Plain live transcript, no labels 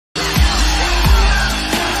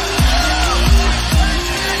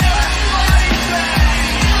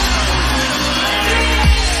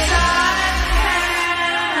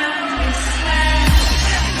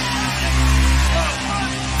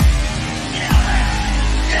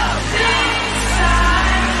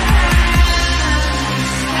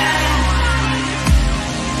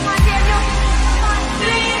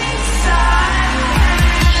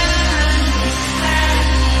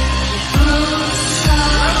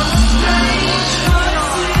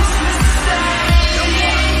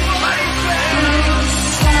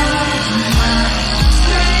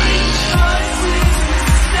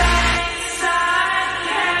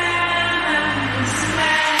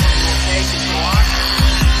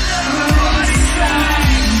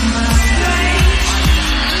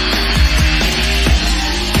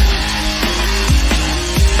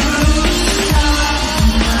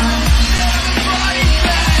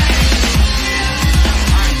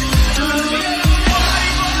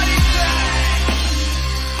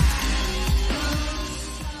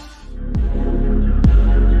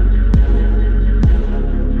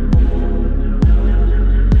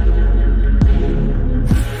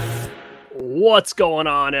What's going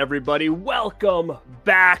on, everybody? Welcome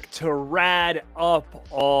back to Rad Up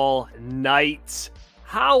All Night.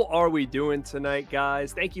 How are we doing tonight,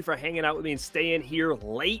 guys? Thank you for hanging out with me and staying here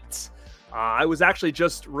late. I was actually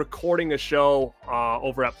just recording a show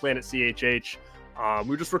over at Planet CHH. We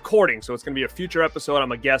were just recording, so it's going to be a future episode.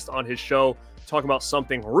 I'm a guest on his show talking about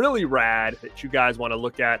something really rad that you guys want to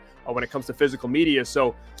look at when it comes to physical media.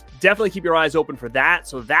 So definitely keep your eyes open for that.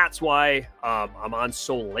 So that's why I'm on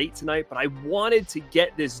so late tonight. But I wanted to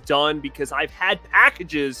get this done because I've had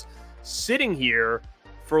packages sitting here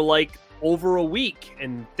for like over a week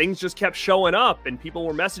and things just kept showing up and people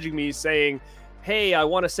were messaging me saying, hey, I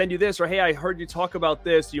want to send you this, or hey, I heard you talk about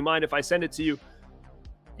this. Do you mind if I send it to you?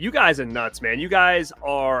 You guys are nuts, man. You guys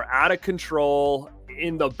are out of control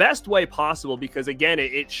in the best way possible because, again,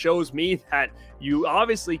 it shows me that you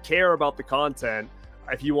obviously care about the content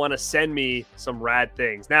if you want to send me some rad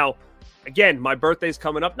things. Now, again, my birthday's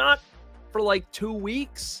coming up, not for like 2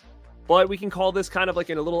 weeks, but we can call this kind of like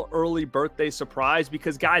a little early birthday surprise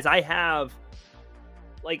because, guys, I have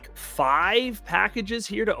like 5 packages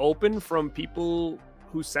here to open from people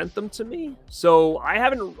who sent them to me. So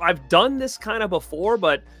I've done this kind of before,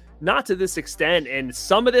 but not to this extent. And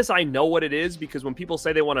some of this, I know what it is because when people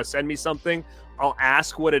say they want to send me something, I'll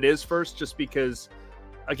ask what it is first, just because,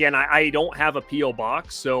 again, I don't have a P.O.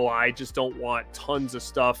 box, so I just don't want tons of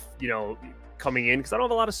stuff, you know, coming in because I don't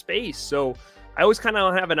have a lot of space. So I always kind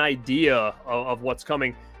of have an idea of what's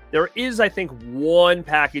coming. There is, I think, one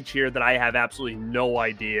package here that I have absolutely no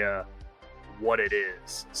idea what it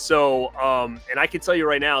is. So, and I can tell you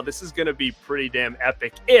right now, this is going to be pretty damn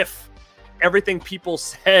epic if everything people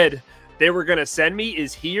said they were going to send me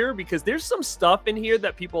is here, because there's some stuff in here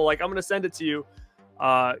that people are like, I'm going to send it to you.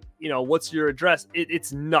 You know, what's your address?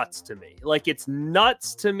 It's nuts to me. Like, it's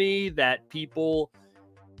nuts to me that people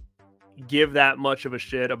give that much of a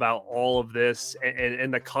shit about all of this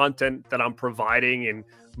and the content that I'm providing and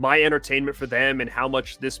my entertainment for them and how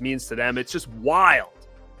much this means to them. It's just wild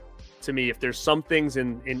to me if there's some things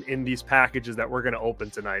in these packages that we're going to open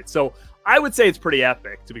tonight. So I would say it's pretty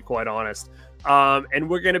epic, to be quite honest. And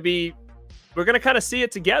we're going to kind of see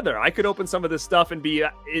it together. I could open some of this stuff and be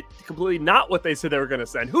it completely not what they said they were going to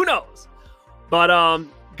send. Who knows? But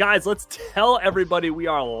guys, let's tell everybody we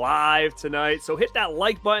are live tonight. So hit that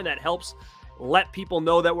like button. That helps let people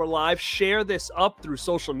know that we're live. Share this up through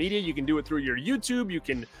social media. You can do it through your YouTube. You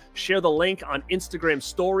can share the link on Instagram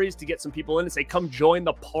stories to get some people in and say, come join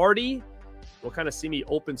the party. We'll kind of see me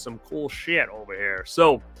open some cool shit over here.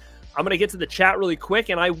 So I'm going to get to the chat really quick,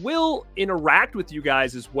 and I will interact with you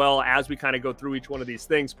guys as well as we kind of go through each one of these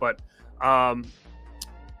things. But I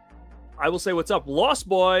will say what's up. Lost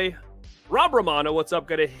Boy, Rob Romano, what's up?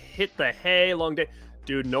 Got to hit the hay. Long day.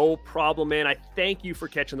 Dude, no problem, man. I thank you for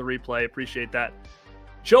catching the replay. Appreciate that.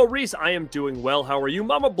 Joe Reese, I am doing well. How are you?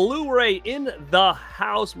 Mama Blu-ray in the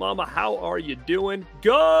house. Mama, how are you doing?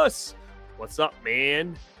 Gus, what's up,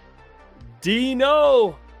 man?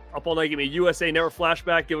 Dino, up all night. Give me USA Never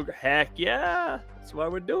Flashback. Give a heck yeah. That's why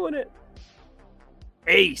we're doing it.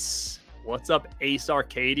 Ace, what's up? Ace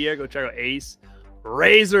Arcadia. Go check out Ace.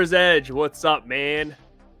 Razor's Edge, what's up, man?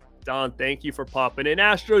 Don, thank you for popping in.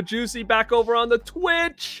 Astro Juicy back over on the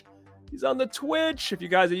Twitch. He's on the Twitch. If you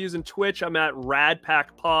guys are using Twitch, I'm at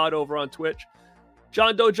Radpack Pod over on Twitch.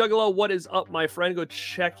 John Doe Juggalo, what is up, my friend? Go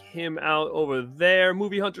check him out over there.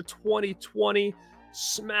 Movie Hunter 2020.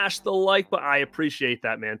 Smash the like button. I appreciate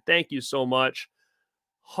that, man. Thank you so much.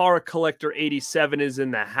 Horror Collector 87 is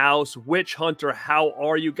in the house. Witch Hunter, how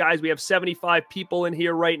are you guys? We have 75 people in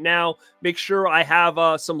here right now. Make sure I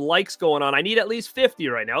have some likes going on. I need at least 50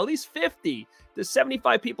 right now. At least 50. There's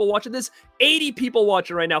 75 people watching this. 80 people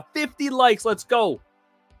watching right now. 50 likes. Let's go.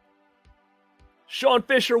 Sean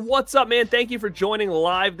Fisher, what's up, man? Thank you for joining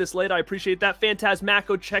live this late. I appreciate that.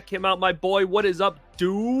 Phantasmaco, check him out, my boy. What is up,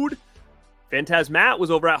 dude? Phantasmat was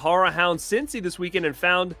over at Horror Hound Cincy this weekend and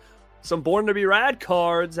found some Born to be Rad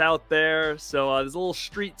cards out there. So there's a little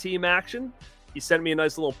street team action. He sent me a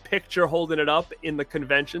nice little picture holding it up in the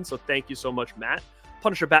convention. So thank you so much, Matt.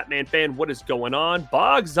 Punisher Batman fan, what is going on?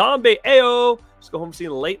 Bog Zombie, ayo. Just go home seeing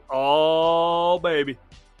late. Oh, baby.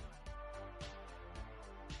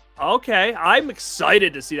 Okay, I'm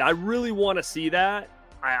excited to see that. I really want to see that.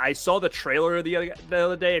 I saw the trailer the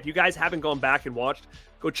other day. If you guys haven't gone back and watched,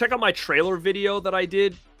 go check out my trailer video that I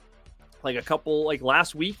did like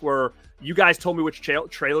last week, where you guys told me which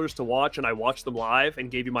trailers to watch and I watched them live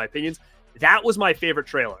and gave you my opinions. That was my favorite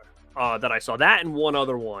trailer that I saw. That and one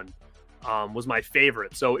other one was my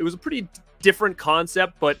favorite. So it was a pretty different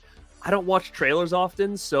concept, but I don't watch trailers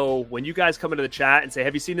often. So when you guys come into the chat and say,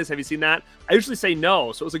 have you seen this? Have you seen that? I usually say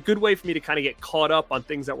no. So it was a good way for me to kind of get caught up on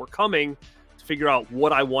things that were coming to figure out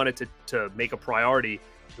what I wanted to make a priority,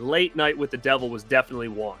 Late Night with the Devil was definitely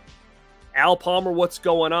one. Al Palmer, what's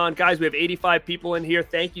going on? Guys, we have 85 people in here.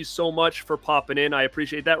 Thank you so much for popping in. I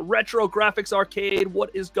appreciate that. Retro Graphics Arcade, what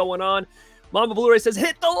is going on? Mama Blu-ray says,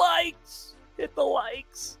 hit the likes. Hit the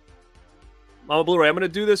likes. Mama Blu-ray, I'm going to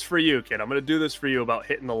do this for you, kid. I'm going to do this for you about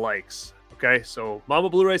hitting the likes. Okay, so Mama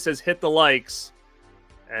Blu-ray says hit the likes.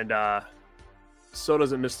 And so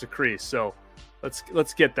doesn't Mr. Kreese. So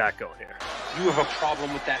let's get that going here. You have a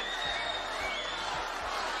problem with that?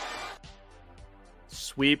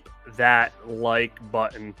 Sweep that like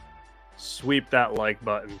button. Sweep that like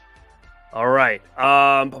button. All right.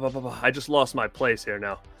 I just lost my place here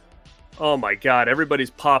now. Oh my God, everybody's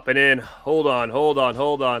popping in. Hold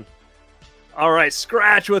on. All right,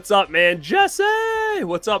 Scratch, what's up, man? Jesse,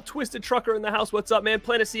 what's up? Twisted Trucker in the house, what's up, man?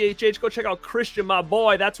 Planet CHH, go check out Christian, my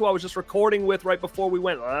boy. That's who I was just recording with right before we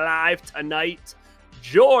went live tonight.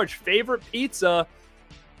 George, favorite pizza?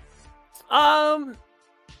 I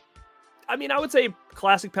mean, I would say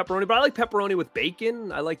classic pepperoni, but I like pepperoni with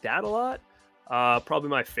bacon. I like that a lot. Probably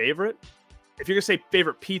my favorite. If you're going to say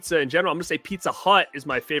favorite pizza in general, I'm going to say Pizza Hut is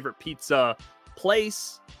my favorite pizza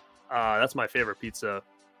place. That's my favorite pizza.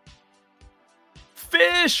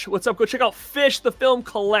 Fish! What's up? Go check out Fish, the film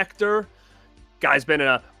collector. Guy's been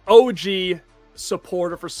an OG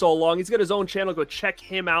supporter for so long. He's got his own channel. Go check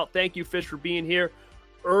him out. Thank you, Fish, for being here.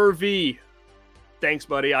 Irv, thanks,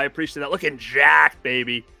 buddy. I appreciate that. Looking jacked,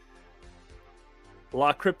 baby.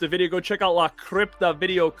 La Crypta Video. Go check out La Crypta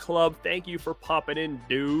Video Club. Thank you for popping in,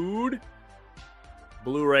 dude.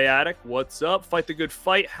 Blu-ray Addict, what's up? Fight the Good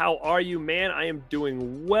Fight. How are you, man? I am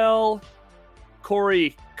doing well.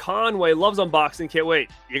 Corey Conway loves unboxing. Can't wait.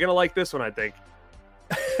 You're going to like this one, I think.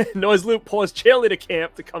 Noise Loop paused Cheerleader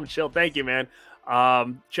Camp to come chill. Thank you, man.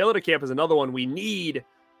 Cheerleader Camp is another one we need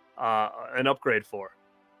an upgrade for.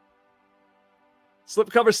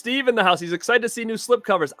 Slipcover Steve in the house. He's excited to see new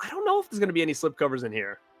slipcovers. I don't know if there's going to be any slipcovers in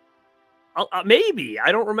here. Maybe.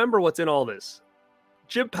 I don't remember what's in all this.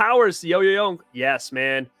 Jim Powers, yo. Yes,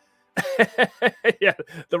 man. Yeah,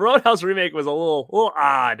 the Roadhouse remake was a little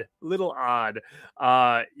odd.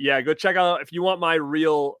 Yeah, go check out if you want my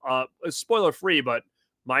real spoiler free, but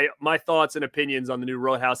my thoughts and opinions on the new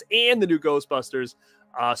Roadhouse and the new Ghostbusters,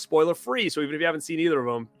 spoiler free. So even if you haven't seen either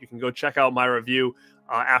of them, you can go check out my review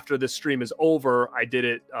after this stream is over. I did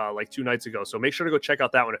it like 2 nights ago, so make sure to go check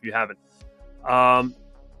out that one if you haven't.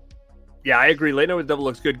 Yeah, I agree. Late Night with the Devil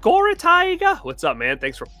looks good. Gora Tiger, what's up, man?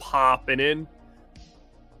 Thanks for popping in.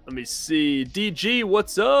 Let me see. DG,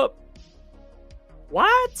 what's up?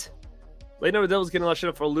 What? Late Night with the Devil's getting a lot of shit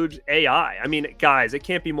up for Luge AI. I mean, guys, it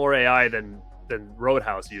can't be more AI than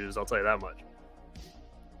Roadhouse used. I'll tell you that much.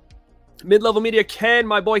 Mid-Level Media, Ken,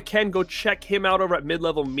 my boy Ken, go check him out over at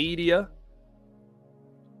Mid-Level Media.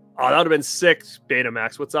 Oh, that would have been sick,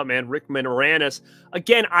 Betamax. What's up, man? Rick Moranis.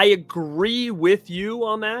 Again, I agree with you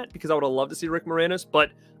on that because I would have loved to see Rick Moranis,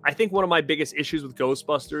 but I think one of my biggest issues with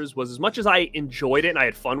Ghostbusters was as much as I enjoyed it and I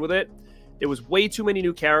had fun with it, there was way too many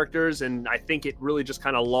new characters, and I think it really just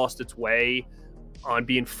kind of lost its way on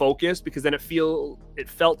being focused because then it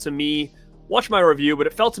felt to me, watch my review, but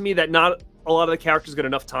it felt to me that not a lot of the characters got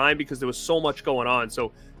enough time because there was so much going on.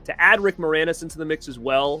 So to add Rick Moranis into the mix as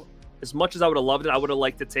well, as much as I would have loved it, I would have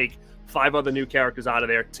liked to take 5 other new characters out of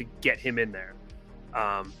there to get him in there.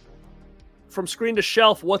 From Screen to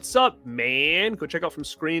Shelf, what's up, man? Go check out From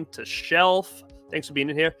Screen to Shelf. Thanks for being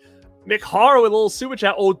in here. Mick Hara with a little super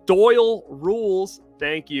chat. Oh, Doyle rules.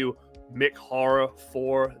 Thank you, Mick Hara,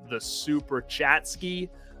 for the super chat ski.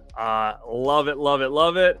 Love it.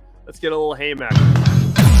 Let's get a little haymaker.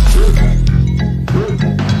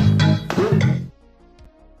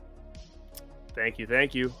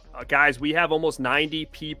 Thank you. Guys, we have almost 90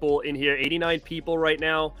 people in here, 89 people right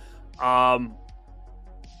now.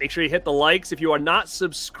 Make sure you hit the likes. If you are not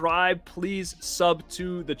subscribed, please sub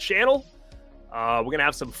to the channel. We're going to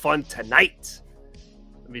have some fun tonight.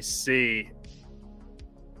 Let me see.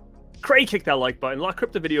 Cray, kick that like button. La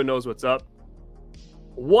Crypta Video knows what's up.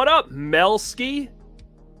 What up, Melski?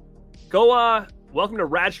 Go, welcome to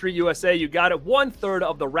Rad Street USA. You got it. 1/3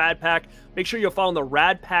 of the Rad Pack. Make sure you're following the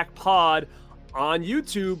Rad Pack Pod on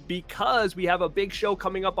YouTube because we have a big show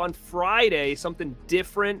coming up on Friday, something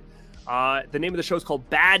different. The name of the show is called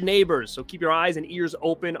Bad Neighbors, so keep your eyes and ears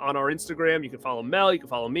open on our Instagram. You can follow Mel, you can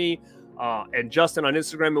follow me, and Justin on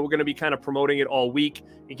Instagram, and we're going to be kind of promoting it all week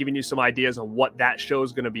and giving you some ideas on what that show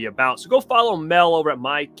is going to be about. So go follow Mel over at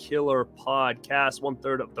My Killer Podcast,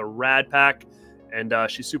 1/3 of the Rad Pack, and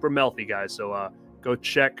she's super melty, guys, so go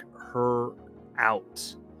check her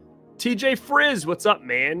out. TJ Frizz, what's up,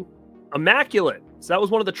 man? Immaculate. So that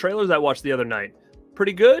was one of the trailers I watched the other night.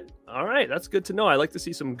 Pretty good. All right, that's good to know. I like to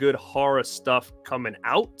see some good horror stuff coming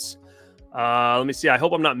out. Let me see. I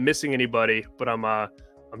hope I'm not missing anybody, but I'm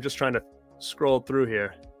just trying to scroll through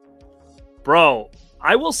here. Bro,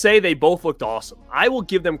 I will say they both looked awesome. I will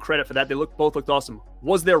give them credit for that. They both looked awesome.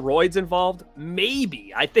 Was there roids involved?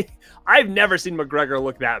 Maybe. I think I've never seen McGregor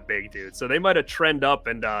look that big, dude. So they might have trend up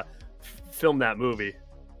and filmed that movie.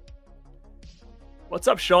 What's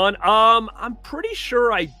up, Sean? I'm pretty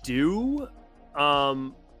sure I do.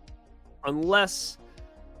 Unless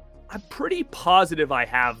I'm pretty positive I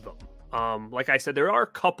have them. Like I said, there are a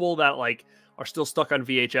couple that like are still stuck on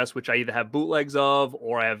VHS, which I either have bootlegs of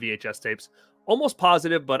or I have VHS tapes. Almost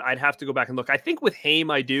positive, but I'd have to go back and look. I think with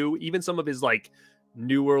Haim, I do. Even some of his like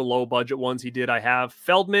newer, low budget ones he did, I have.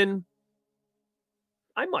 Feldman,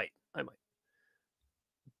 I might.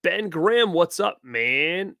 Ben Graham, what's up,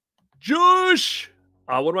 man? Josh,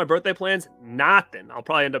 what are my birthday plans? Nothing. I'll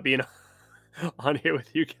probably end up being on here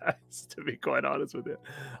with you guys, to be quite honest with you.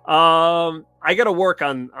 I got to work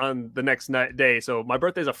on the next day. So my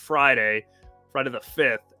birthday's a Friday the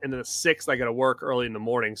 5th, and then the 6th I got to work early in the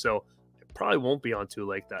morning. So it probably won't be on too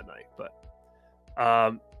late that night.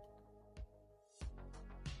 But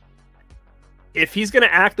if he's going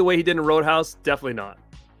to act the way he did in Roadhouse, definitely not.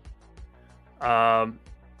 Let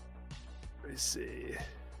me see.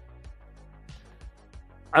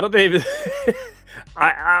 I don't think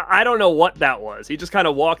I don't know what that was. He just kind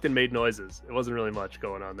of walked and made noises. It wasn't really much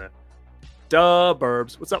going on there. Duh,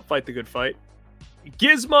 Burbs. What's up, Fight the Good Fight?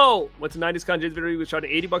 Gizmo went to 90s Con James video. We was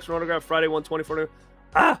charging $80 for an autograph. Friday, 124.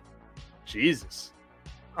 Jesus.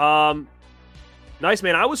 Nice,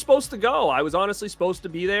 man. I was supposed to go. I was honestly supposed to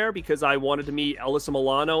be there because I wanted to meet Alyssa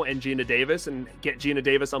Milano and Gina Davis and get Gina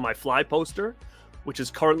Davis on my fly poster, which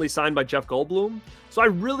is currently signed by Jeff Goldblum. So I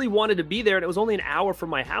really wanted to be there, and it was only an hour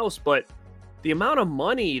from my house, but the amount of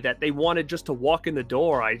money that they wanted just to walk in the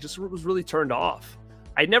door, I just was really turned off.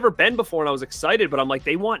 I'd never been before, and I was excited, but I'm like,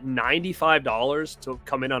 they want $95 to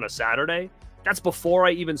come in on a Saturday? That's before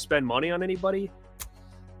I even spend money on anybody?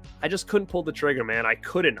 I just couldn't pull the trigger, man. I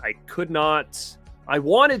couldn't. I could not. I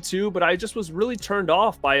wanted to, but I just was really turned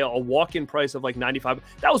off by a walk-in price of like $95.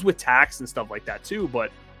 That was with tax and stuff like that too,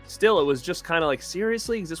 but still, it was just kind of like,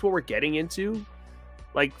 seriously, is this what we're getting into?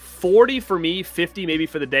 Like 40 for me, 50 maybe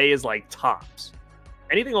for the day is like tops.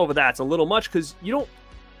 Anything over that's a little much because you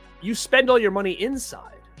spend all your money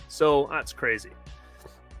inside. So that's crazy.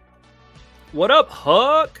 What up,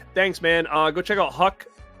 Huck? Thanks, man. Go check out Huck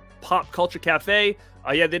Pop Culture Cafe.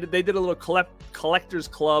 Yeah, they did a little Collectors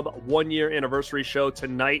Club 1-year anniversary show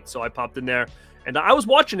tonight, so I popped in there. And I was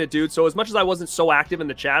watching it, dude, so as much as I wasn't so active in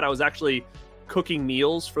the chat, I was actually cooking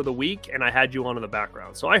meals for the week, and I had you on in the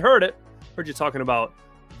background. So I heard it. Heard you talking about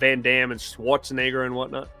Van Damme and Schwarzenegger and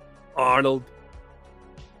whatnot. Arnold.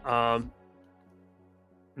 No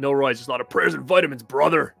roids, just a lot of prayers and vitamins,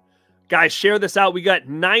 brother. Guys, share this out. We got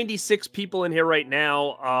 96 people in here right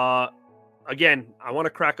now. Again, I want to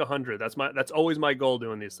crack 100. That's always my goal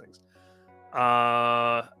doing these things.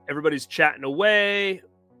 Everybody's chatting away.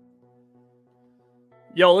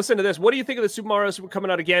 Yo, listen to this. What do you think of the Super Mario Super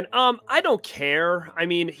coming out again? I don't care. I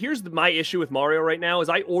mean, here's my issue with Mario right now is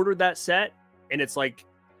I ordered that set and it's like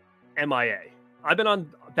MIA. I've been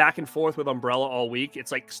on back and forth with Umbrella all week.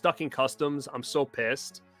 It's like stuck in customs. I'm so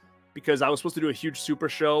pissed because I was supposed to do a huge super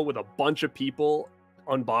show with a bunch of people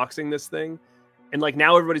unboxing this thing. And like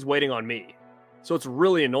now everybody's waiting on me. So it's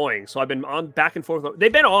really annoying. So I've been on back and forth.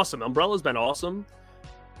 They've been awesome. Umbrella's been awesome.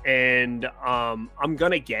 And I'm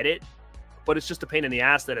going to get it. But it's just a pain in the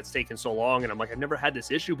ass that it's taken so long. And I'm like, I've never had this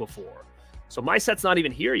issue before. So my set's not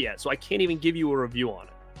even here yet. So I can't even give you a review on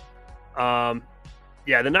it.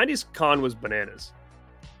 Yeah, the 90s con was bananas.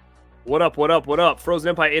 What up, what up, what up? Frozen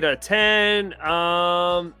Empire 8 out of 10.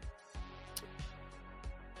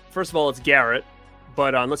 First of all, it's Garrett.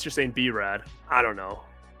 But unless you're saying B-Rad, I don't know.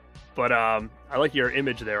 But I like your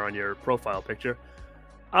image there on your profile picture.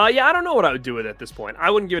 Yeah, I don't know what I would do with it at this point. I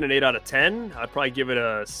wouldn't give it an 8 out of 10. I'd probably give it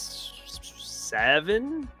a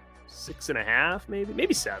 7, 6.5,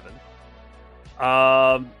 maybe 7.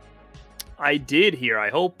 I did hear. I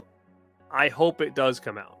hope it does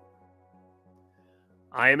come out.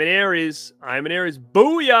 I am an Aries.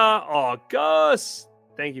 Booyah! Oh, Gus!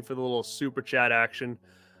 Thank you for the little super chat action.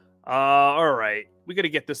 All right, we got to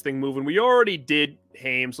get this thing moving. We already did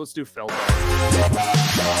Haim, so let's do Feldman.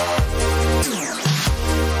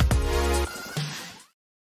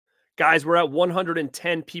 Guys, we're at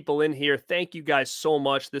 110 people in here. Thank you guys so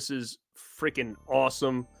much. This is freaking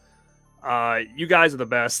awesome. You guys are the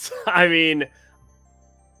best. I mean,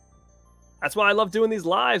 that's why I love doing these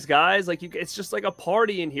lives, guys. Like, it's just like a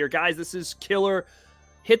party in here, guys. This is killer.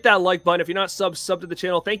 Hit that like button. If you're not sub to the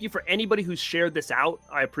channel. Thank you for anybody who's shared this out.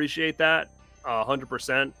 I appreciate that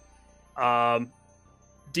 100%.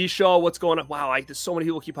 D Shaw, what's going on? Wow, there's so many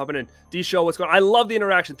people keep popping in. D Shaw, what's going on? I love the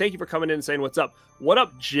interaction. Thank you for coming in and saying what's up. What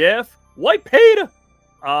up, Jeff? White Peter.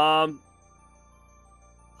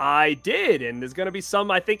 I did, and there's gonna be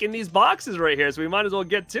some, I think, in these boxes right here, so we might as well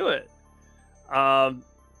get to it.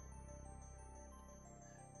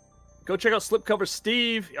 Go check out Slipcover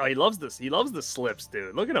Steve. Oh, he loves this. He loves the slips,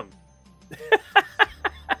 dude. Look at him.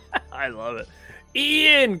 I love it.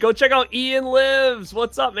 Ian, go check out Ian Lives.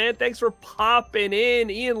 What's up, man? Thanks for popping in.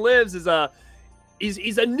 Ian Lives is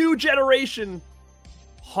he's a new generation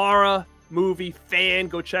horror movie fan.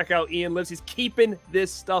 Go check out Ian Lives. He's keeping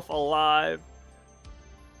this stuff alive.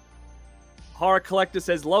 Horror Collector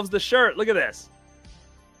says loves the shirt. Look at this.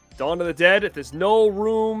 Dawn of the Dead. If there's no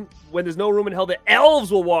room, when there's no room in hell, the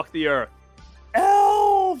elves will walk the earth.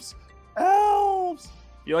 Elves! Elves!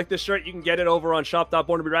 If you like this shirt, you can get it over on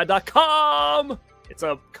shop.born2beRad.com. It's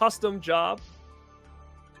a custom job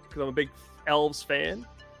because I'm a big elves fan.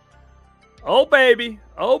 Oh, baby.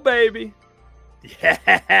 Oh, baby.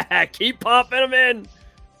 Yeah. Keep popping them in.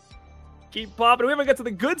 Keep popping. We haven't got to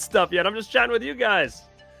the good stuff yet. I'm just chatting with you guys.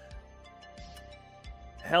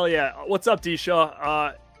 Hell yeah. What's up,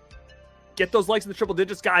 D-Shaw? Get those likes in the triple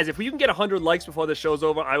digits. Guys, if we can get 100 likes before this show's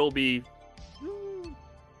over, I will be...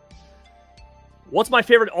 What's my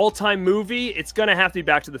favorite all-time movie? It's going to have to be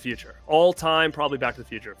Back to the Future. All-time, probably Back to the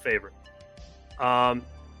Future. Favorite.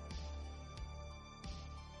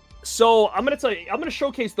 So, I'm going to tell you, I'm going to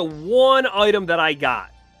showcase the one item that I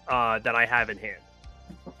got, that I have in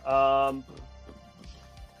hand.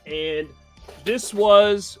 And this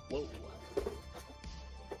was... Whoa.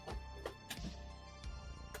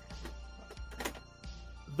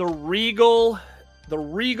 The Regal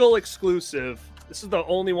exclusive. This is the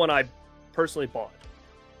only one I personally bought.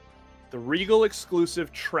 The Regal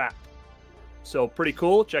exclusive trap. So pretty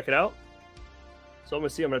cool. Check it out. So I'm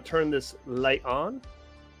gonna turn this light on.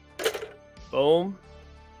 Boom.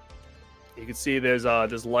 You can see there's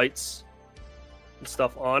lights and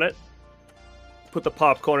stuff on it. Put the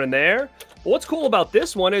popcorn in there. But what's cool about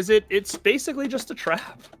this one is it's basically just a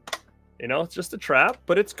trap. You know, it's just a trap,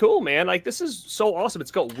 but it's cool, man. Like, this is so awesome.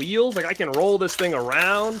 It's got wheels. Like, I can roll this thing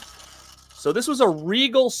around. So this was a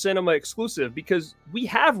Regal Cinema exclusive because we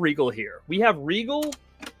have Regal here. We have Regal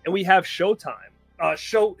and we have Showtime.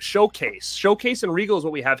 Showcase. Showcase and Regal is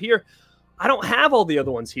what we have here. I don't have all the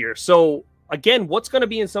other ones here. So, again, what's going to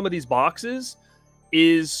be in some of these boxes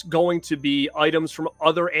is going to be items from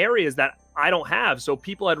other areas that I don't have. So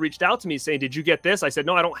people had reached out to me saying, did you get this? I said,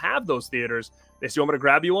 no, I don't have those theaters. They said, you want me to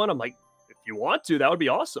grab you one? I'm like, if you want to, that would be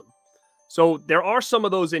awesome. So there are some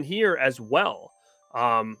of those in here as well.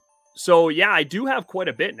 So yeah, I do have quite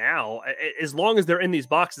a bit now. As long as they're in these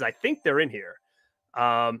boxes, I think they're in here.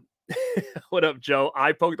 What up, Joe?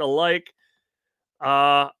 I poked a like.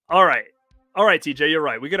 All right. All right, TJ, you're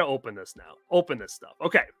right. We got to open this now. Open this stuff.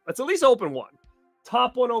 Okay, let's at least open one.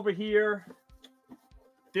 Top one over here.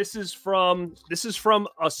 This is from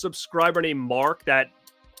a subscriber named Mark that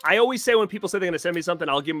I always say when people say they're going to send me something,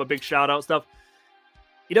 I'll give him a big shout out and stuff.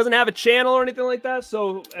 He doesn't have a channel or anything like that,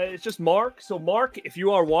 so it's just Mark. So Mark, if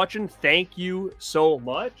you are thank you so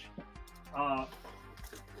much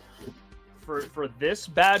for this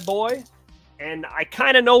bad boy. And I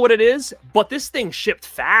kind of know what it is, but this thing shipped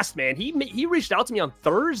fast, man. He reached out to me on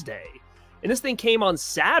Thursday, and this thing came on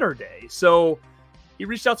Saturday. So he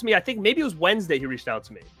reached out to me. I think maybe it was Wednesday he reached out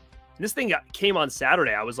to me. And this thing came on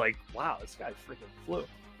Saturday. I was like, wow, this guy freaking flew.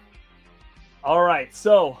 All right,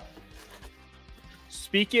 so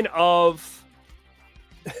speaking of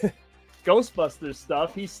Ghostbusters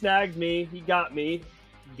stuff, he snagged me. He got me.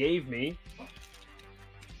 Gave me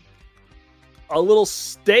a little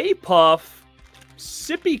Stay Puft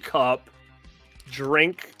sippy cup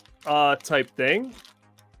drink type thing.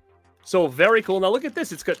 So very cool. Now look at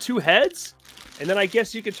this. It's got two heads, and then I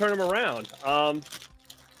guess you can turn them around.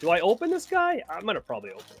 Do I open this guy? I'm going to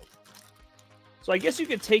probably open it. So I guess you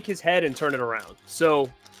could take his head and turn it around. So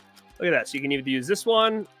look at that. So you can either use this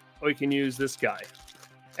one or you can use this guy.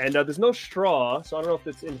 And there's no straw, so I don't know if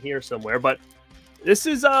it's in here somewhere, but this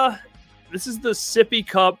is the sippy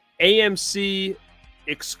cup AMC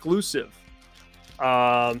exclusive.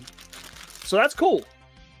 So that's cool.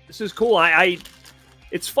 This is cool.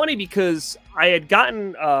 It's funny because I had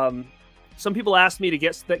gotten some people asked me to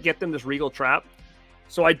get them this Regal trap,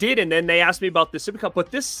 so I did, and then they asked me about the sippy cup. But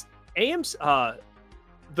this AMC,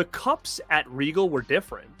 the cups at Regal were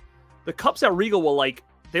different. The cups at Regal were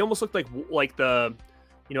they almost looked like the,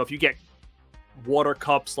 if you get water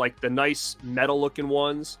cups, like the nice metal looking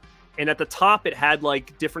ones. and at the top it had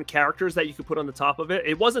like different characters that you could put on the top of it.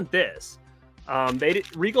 It wasn't this.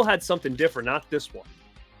 Regal had something different, not this one.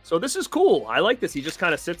 So this is cool. I like this. He just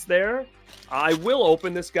kind of sits there. I will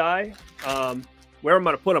open this guy. Where I'm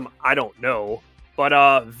going to put him, I don't know.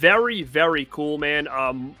 But very, very cool, man.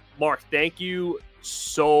 Mark, thank you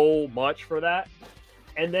so much for that.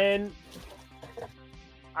 And then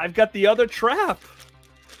I've got the other trap.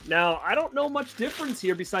 Now, I don't know much difference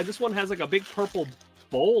here besides this one has like a big purple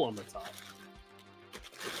bowl on the top.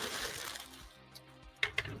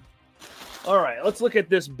 All right, let's look at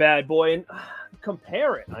this bad boy and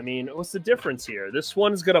compare it. I mean, what's the difference here? This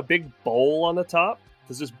one's got a big bowl on the top.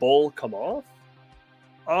 Does this bowl come off?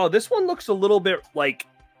 Oh, this one looks a little bit like,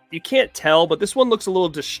 you can't tell, but this one looks a little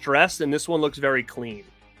distressed and this one looks very clean.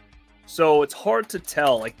 So it's hard to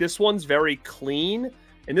tell. Like this one's very clean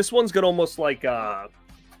and this one's got almost like, it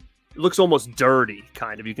looks almost dirty,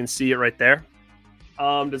 kind of. You can see it right there.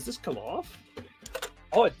 Does this come off?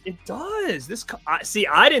 Oh, it does. This see,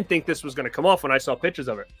 I didn't think this was going to come off when I saw pictures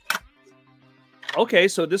of it. Okay,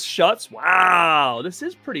 so this shuts. Wow, this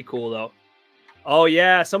is pretty cool though. Oh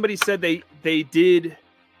yeah, somebody said they did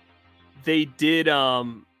a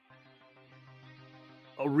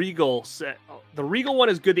Regal set. The Regal one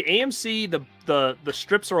is good. The AMC, the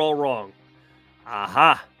strips are all wrong.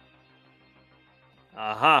 Aha.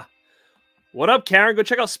 Aha. What up, Karen? Go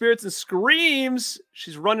check out Spirits and Screams.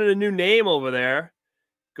 She's running a new name over there.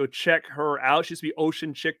 Go check her out. She used to be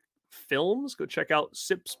Ocean Chick Films. Go check out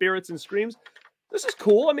Spirits and Screams. This is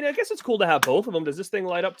cool. I mean, I guess it's cool to have both of them. Does this thing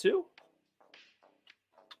light up too?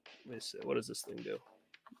 Let me see. What does this thing do?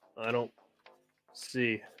 I don't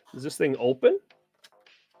see. Is this thing open?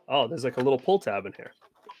 Oh, there's like a little pull tab in here.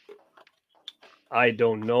 I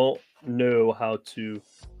don't know how to...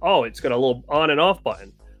 Oh, it's got a little on and off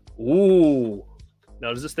button. Ooh.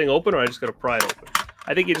 Now, does this thing open or I just got to pry it open?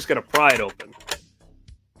 I think you just got to pry it open.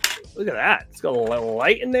 Look at that. It's got a little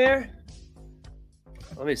light in there.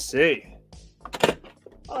 Let me see.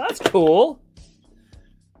 Oh, that's cool.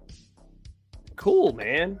 Cool,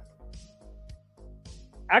 man.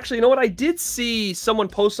 Actually, you know what? I did see someone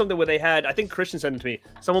post something where they had, I think Christian sent it to me.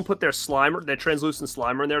 Someone put their Slimer, their translucent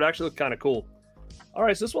Slimer in there. It actually looked kind of cool. All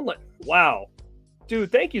right, so this one, wow. Dude,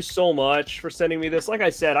 thank you so much for sending me this. Like I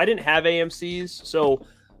said, I didn't have AMCs, so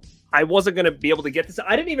I wasn't going to be able to get this.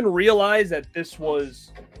 I didn't even realize that this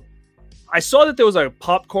was... I saw that there was a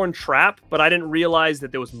popcorn trap, but I didn't realize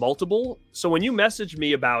that there was multiple. So when you messaged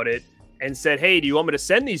me about it and said, hey, do you want me to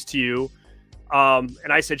send these to you? And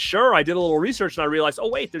I said, sure. I did a little research and I realized, oh,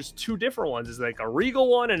 wait, there's two different ones. There's like a Regal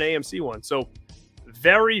one and an AMC one. So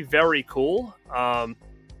very, very cool. Let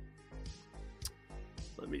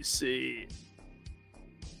me see.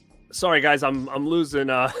 Sorry, guys, I'm losing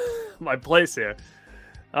my place here.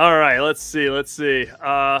 All right, let's see.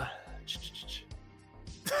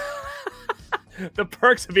 The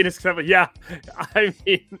perks of being a successful. Yeah, I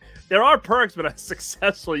mean, there are perks, but a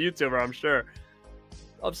successful YouTuber, I'm sure.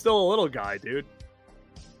 I'm still a little guy, dude.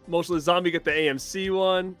 Mostly Zombie get the AMC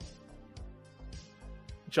one.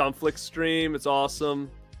 John Flick stream, it's awesome.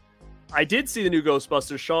 I did see the new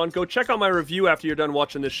Ghostbusters. Sean, go check out my review after you're done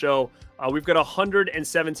watching this show. We've got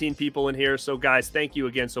 117 people in here, so guys, thank you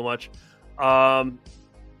again so much. Let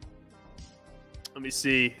me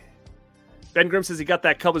see. Ben Grimm says he got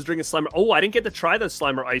that cup, was drinking Slimer. Oh, I didn't get to try the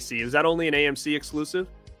Slimer Icy. Is that only an AMC exclusive?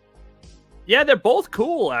 Yeah, they're both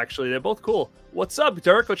cool, actually. They're both cool. What's up,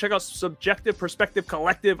 Dirk? Go check out Subjective Perspective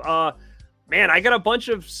Collective. Man, I got a bunch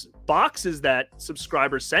of boxes that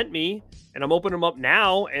subscribers sent me, and I'm opening them up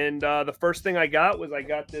now. And the first thing I got was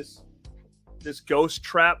this Ghost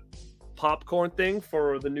Trap popcorn thing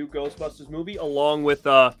for the new Ghostbusters movie, along with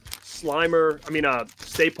Stay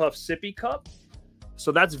Puft Sippy Cup.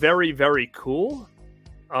 So that's very, very cool.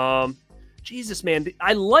 Jesus, man,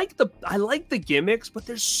 I like the gimmicks, but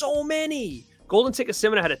there's so many. Golden Ticket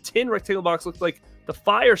Cinema had a tin rectangle box, looked like the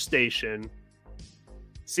fire station.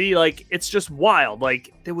 See, like, it's just wild.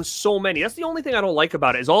 Like, there was so many. That's the only thing I don't like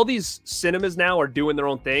about it, is all these cinemas now are doing their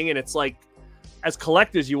own thing, and it's like, as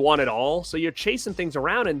collectors, you want it all. So you're chasing things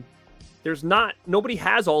around, and nobody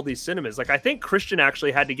has all these cinemas. Like, I think Christian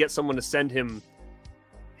actually had to get someone to send him.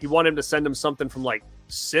 He wanted him to send him something from like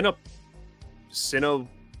Cineplex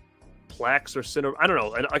or I don't know,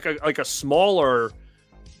 like a smaller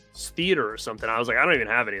theater or something. I was like, I don't even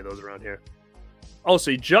have any of those around here. Oh,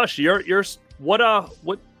 so Josh, you're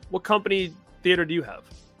what company theater do you have?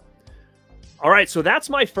 All right, so that's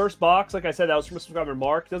my first box. Like I said, that was from subscriber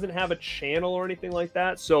Mark. Doesn't have a channel or anything like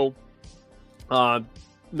that, so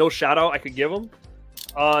no shout out I could give him.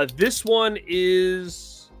 This one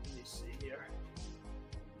is.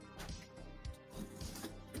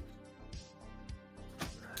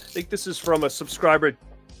 think this is from a subscriber.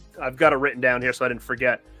 I've got it written down here so I didn't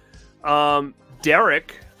forget.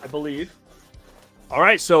 Derek, I believe. All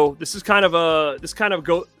right, so this is kind of a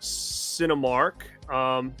go Cinemark.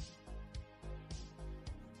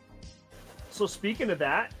 So speaking of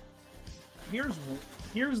that,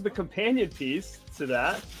 here's the companion piece to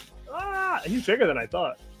that. Ah, he's bigger than I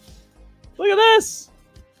thought. Look at this.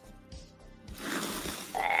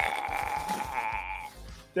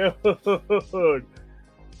 Dude.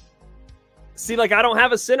 See, like, I don't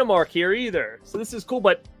have a Cinemark here either. So this is cool.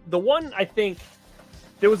 But the one, I think,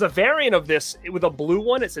 there was a variant of this with a blue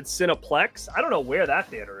one. It said Cineplex. I don't know where that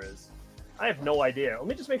theater is. I have no idea. Let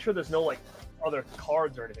me just make sure there's no, like, other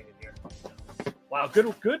cards or anything in here. Wow,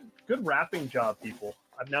 good wrapping job, people.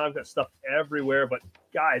 Now I've got stuff everywhere. But,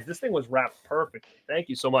 guys, this thing was wrapped perfectly. Thank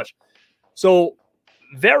you so much. So,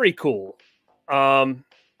 very cool.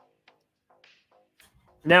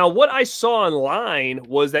 Now, what I saw online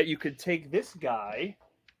was that you could take this guy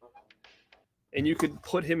and you could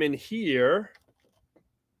put him in here.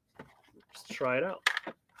 Let's try it out.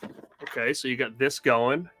 Okay, so you got this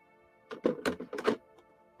going.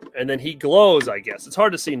 And then he glows, I guess. It's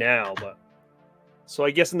hard to see now, but... So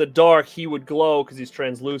I guess in the dark, he would glow because he's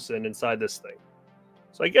translucent inside this thing.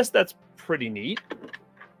 So I guess that's pretty neat.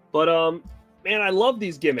 But, man, I love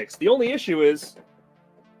these gimmicks. The only issue is...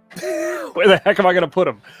 where the heck am I going to put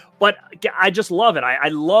them? But I just love it. I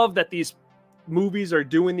love that these movies are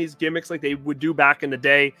doing these gimmicks like they would do back in the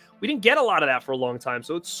day. We didn't get a lot of that for a long time,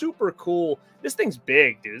 so it's super cool. This thing's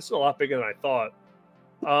big, dude. This is a lot bigger than I thought.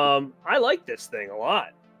 I like this thing a lot.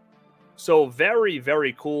 So very,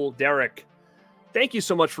 very cool. Derek, thank you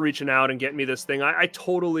so much for reaching out and getting me this thing. I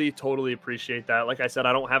totally appreciate that. Like I said,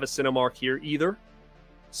 I don't have a Cinemark here either.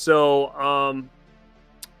 So,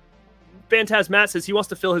 Phantasm Matt says he wants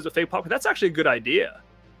to fill his with fake popcorn. That's actually a good idea.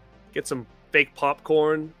 Get some fake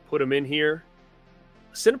popcorn, put them in here.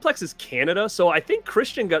 Cineplex is Canada, so I think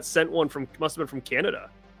Christian got sent one from, must have been from Canada.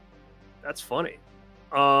 That's funny.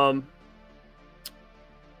 Ecto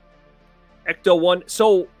 1.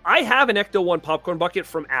 So I have an Ecto 1 popcorn bucket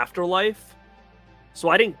from Afterlife, so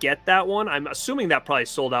I didn't get that one. I'm assuming that probably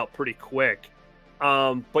sold out pretty quick.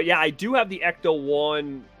 But yeah, I do have the Ecto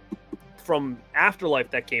 1 from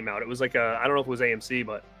Afterlife that came out. It was like a, I don't know if it was AMC,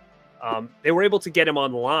 but they were able to get him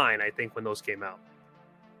online, I think, when those came out.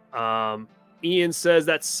 Ian says,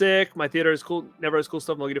 that's sick. My theater is cool. Never has cool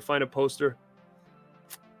stuff. I'm lucky to find a poster.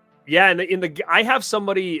 Yeah, and I have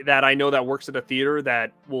somebody that I know that works at a theater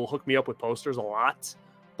that will hook me up with posters a lot,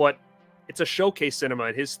 but it's a showcase cinema,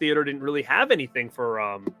 and his theater didn't really have anything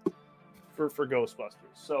for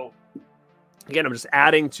Ghostbusters. So again, I'm just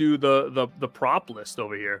adding to the prop list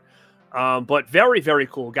over here. But very, very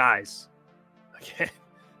cool, guys. Again,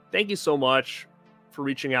 thank you so much for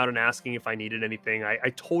reaching out and asking if I needed anything.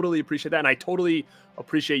 I totally appreciate that, and I totally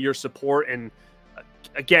appreciate your support. And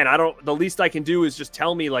again, the least I can do is just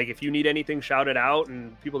tell me, like, if you need anything, shout it out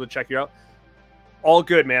and people to check you out. All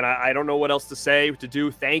good, man. I don't know what else to say, to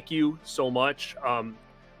do. Thank you so much.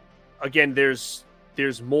 Again, there's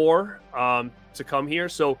more to come here.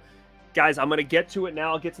 So, guys, I'm going to get to it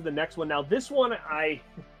now. I'll get to the next one. Now, this one,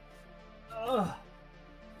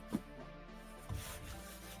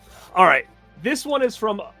 all right. This one is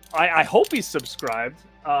from, I hope he's subscribed.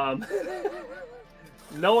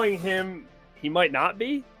 Knowing him, he might not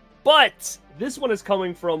be. But this one is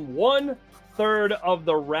coming from 1/3 of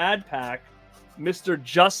the Rad Pack, Mr.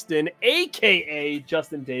 Justin, a.k.a.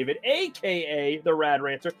 Justin David, a.k.a. the Rad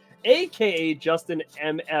Ranter, a.k.a. Justin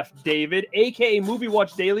M.F. David, a.k.a. Movie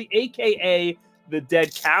Watch Daily, a.k.a. The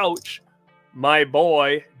Dead Couch. My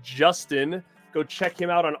boy, Justin. Go check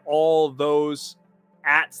him out on all those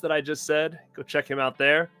ats that I just said. Go check him out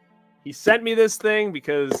there. He sent me this thing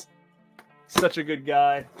because he's such a good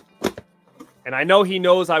guy. And I know he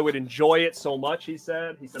knows I would enjoy it so much, he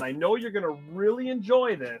said. He said, I know you're going to really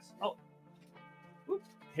enjoy this. Oh, oops,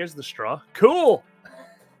 here's the straw. Cool.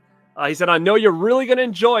 He said, I know you're really going to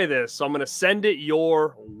enjoy this, so I'm going to send it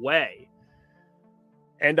your way.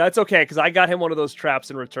 And that's okay, because I got him one of those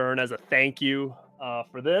traps in return as a thank you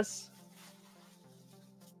for this.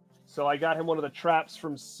 So I got him one of the traps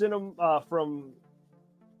from from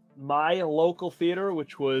my local theater,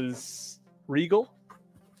 which was Regal.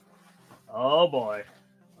 Oh boy.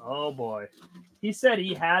 Oh boy. He said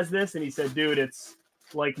he has this, and he said, dude, it's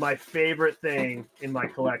like my favorite thing in my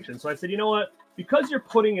collection. So I said, you know what? Because you're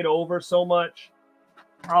putting it over so much,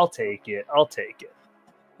 I'll take it. I'll take it.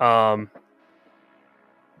 And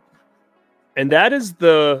that is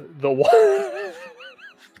the one,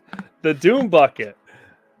 the Doom Bucket.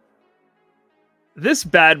 This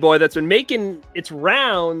bad boy that's been making its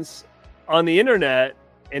rounds on the internet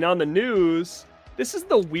And on the news, this is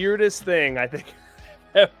the weirdest thing I think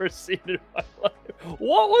I've ever seen in my life.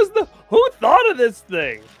 Who thought of this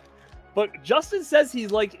thing? But Justin says he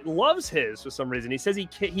loves his for some reason. He says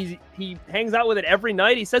he hangs out with it every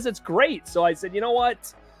night. He says it's great. So I said, you know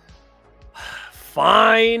what?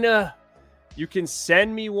 Fine. You can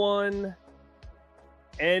send me one.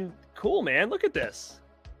 And cool, man. Look at this.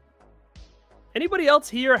 Anybody else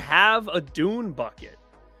here have a Dune bucket?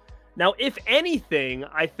 Now, if anything,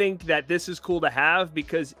 I think that this is cool to have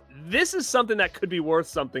because this is something that could be worth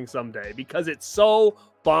something someday because it's so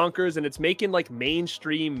bonkers and it's making like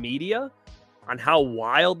mainstream media on how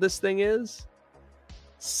wild this thing is.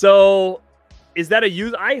 So is that a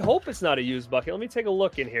used? I hope it's not a used bucket. Let me take a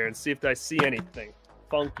look in here and see if I see anything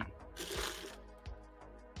funky.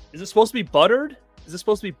 Is it supposed to be buttered? Is it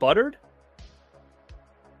supposed to be buttered?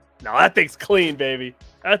 No, that thing's clean, baby.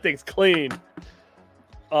 That thing's clean.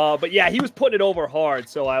 But yeah, he was putting it over hard.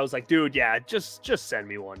 So I was like, dude, yeah, just send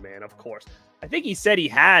me one, man. Of course. I think he said he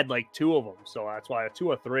had like 2 of them. So that's why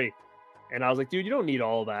 2 or 3. And I was like, dude, you don't need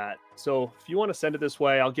all that. So if you want to send it this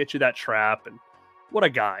way, I'll get you that trap. And what a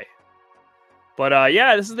guy. But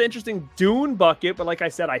yeah, this is the interesting Dune bucket. But like I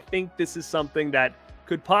said, I think this is something that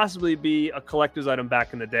could possibly be a collector's item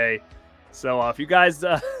back in the day. So if you guys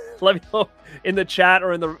let me know in the chat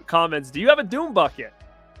or in the comments, do you have a Dune bucket?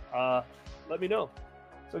 Let me know.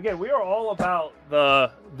 So again, we are all about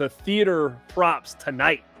the theater props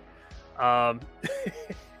tonight. Of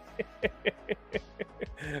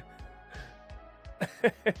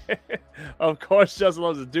course, Justin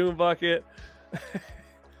loves a Dune bucket.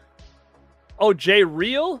 Oh, Jay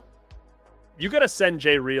Real? You got to send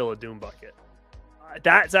Jay Real a Dune bucket.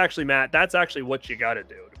 That's actually, Matt, that's actually what you got to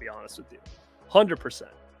do, to be honest with you. 100%.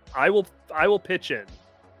 I will pitch in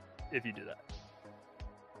if you do that.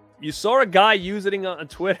 You saw a guy using it on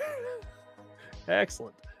Twitter.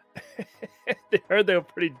 Excellent. They heard they were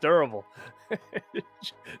pretty durable.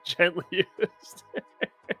 Gently used.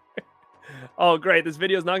 Oh, great. This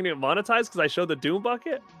video is not going to get monetized because I showed the Doom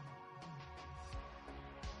bucket?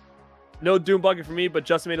 No Doom bucket for me, but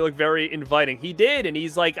Justin made it look very inviting. He did, and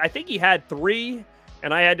he's like, I think he had 3,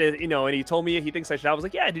 and I had to, you know, and he told me he thinks I should. I was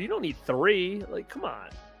like, yeah, dude, you don't need 3. Like, come on.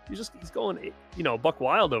 He's going, you know, buck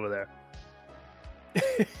wild over there.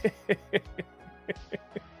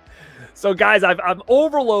 So guys, I'm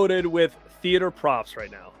overloaded with theater props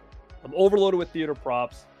right now. I'm overloaded with theater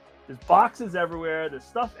props. There's boxes everywhere. There's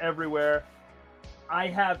stuff everywhere. I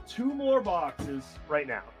have 2 more boxes right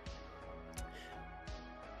now.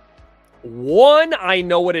 One, I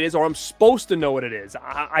know what it is, or I'm supposed to know what it is.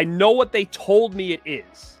 I know what they told me it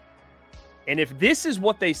is. And if this is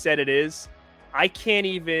what they said it is, I can't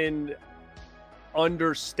even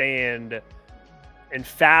understand and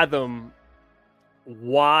fathom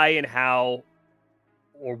why and how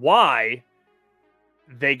or why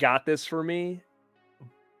they got this for me.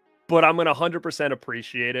 But I'm going to 100%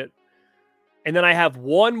 appreciate it. And then I have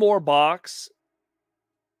one more box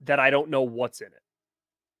that I don't know what's in it.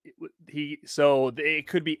 So it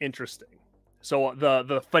could be interesting. So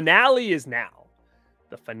the finale is now.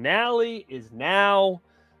 The finale is now.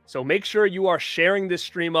 So make sure you are sharing this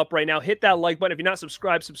stream up right now. Hit that like button. If you're not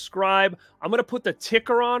subscribed, subscribe. I'm going to put the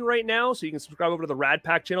ticker on right now so you can subscribe over to the Rad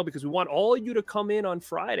Pack channel because we want all of you to come in on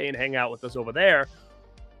Friday and hang out with us over there.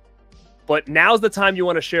 But now's the time you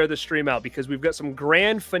want to share the stream out because we've got some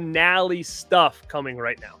grand finale stuff coming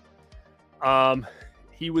right now.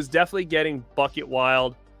 He was definitely getting bucket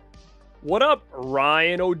wild. What up,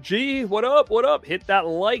 Ryan OG? What up? What up? Hit that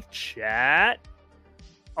like, chat.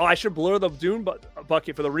 Oh, I should blur the Dune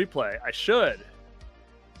bucket for the replay. I should.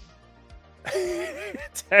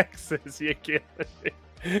 Texas, you kidding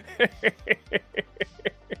me?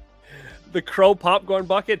 The Crow popcorn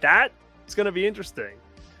bucket. That's gonna be interesting.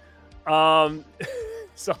 So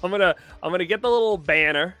I'm gonna get the little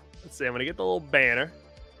banner. Let's see. I'm gonna get the little banner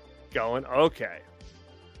going. Okay.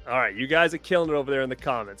 All right, you guys are killing it over there in the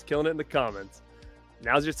comments. Killing it in the comments.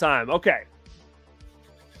 Now's your time. Okay.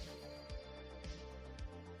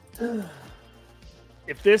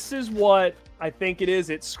 If this is what I think it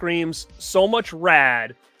is, it screams so much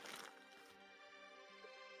rad.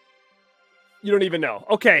 You don't even know.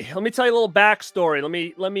 Okay, let me tell you a little backstory.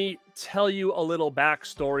 Let me tell you a little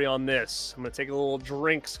backstory on this. I'm gonna take a little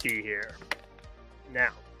drink ski here.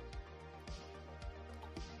 Now.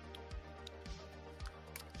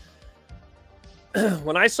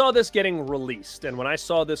 When I saw this getting released and when I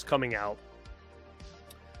saw this coming out,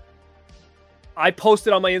 I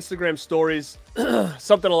posted on my Instagram stories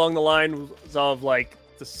something along the lines of like,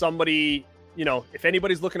 to somebody, you know, if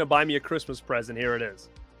anybody's looking to buy me a Christmas present, here it is.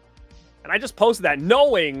 And I just posted that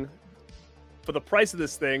knowing for the price of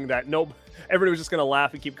this thing that everybody was just going to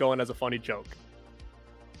laugh and keep going as a funny joke.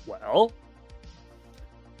 Well,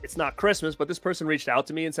 it's not Christmas, but this person reached out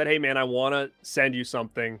to me and said, hey, man, I want to send you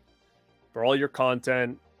something for all your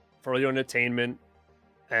content, for all your entertainment.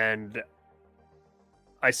 And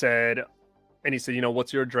I said, and he said, you know,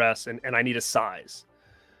 what's your address? And I need a size.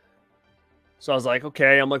 So I was like,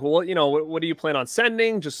 okay. I'm like, well, you know, what do you plan on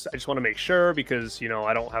sending? I just want to make sure because, you know,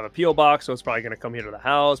 I don't have a P.O. box, so it's probably going to come here to the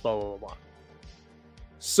house, blah, blah, blah, blah.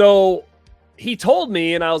 So he told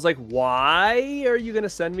me, and I was like, why are you going to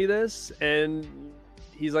send me this? And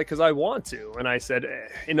he's like, because I want to. And I said,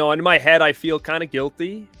 you know, in my head, I feel kind of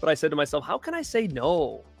guilty. But I said to myself, how can I say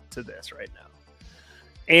no to this right now?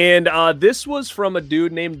 And this was from a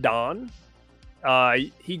dude named Don.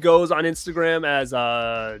 He goes on Instagram as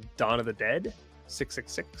Dawn of the Dead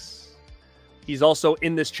 666. He's also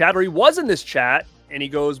in this chat, or he was in this chat, and he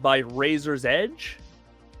goes by Razor's Edge.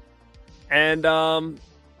 And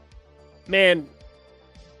man,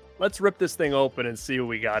 let's rip this thing open and see what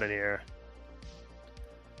we got in here,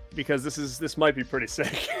 because this might be pretty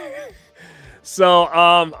sick. So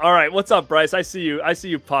all right, what's up, Bryce? I see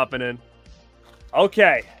you popping in.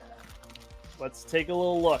 Okay, let's take a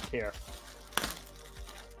little look here.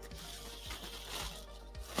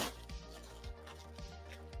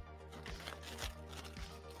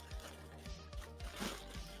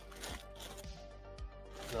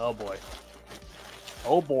 Oh boy.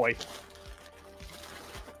 Oh boy.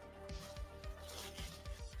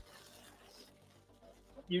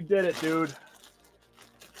 You did it, dude.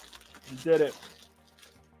 You did it.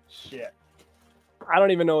 Shit. I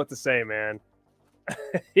don't even know what to say, man.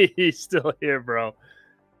 He's still here, bro.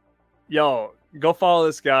 Yo, go follow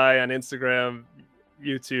this guy on Instagram,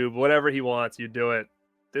 YouTube, whatever he wants. You do it.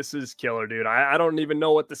 This is killer, dude. I don't even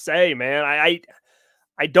know what to say, man. I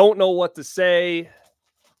don't know what to say,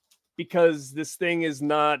 because this thing is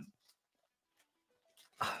not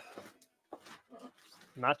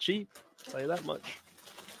cheap. I'll tell you that much.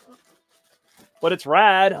 But it's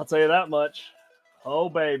rad. I'll tell you that much. Oh,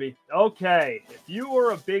 baby. Okay. If you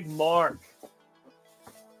were a big Mark,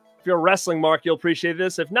 if you're a wrestling Mark, you'll appreciate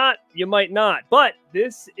this. If not, you might not. But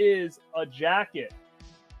this is a jacket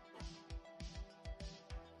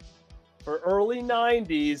for early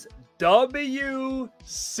 90s WCW.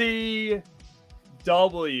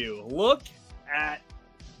 Look at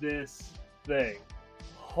this thing.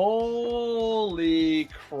 Holy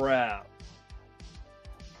crap.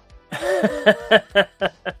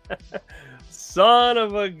 Son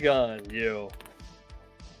of a gun, you.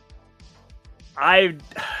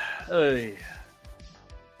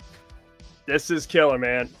 This is killer,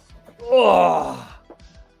 man. Oh,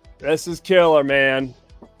 this is killer, man.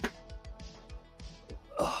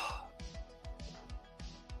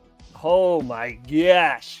 Oh my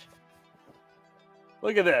gosh.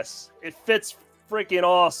 Look at this. It fits freaking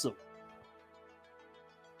awesome.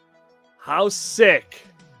 How sick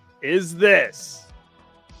is this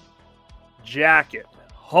jacket?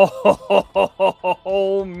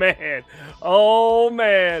 Oh man. Oh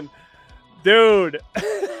man. Dude.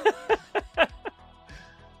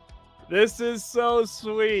 This is so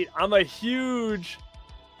sweet. I'm a huge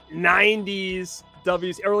 90s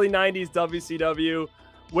early 90s WCW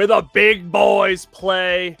with a big boys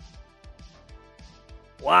play.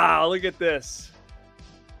 Wow, look at this.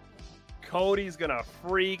 Cody's gonna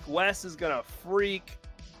freak. Wes is gonna freak.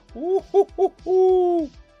 Ooh.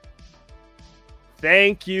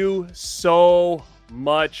 Thank you so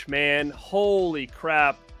much, man. Holy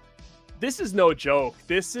crap. This is no joke.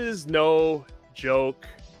 This is no joke.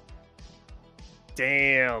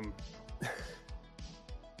 Damn.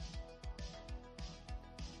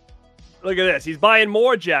 Look at this. He's buying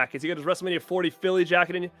more jackets. He got his WrestleMania 40 Philly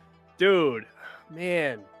jacket in. Dude,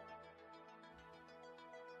 man.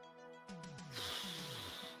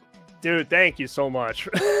 Dude, thank you so much.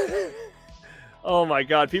 Oh my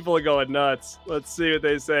God, people are going nuts. Let's see what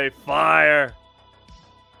they say. Fire.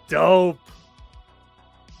 Dope.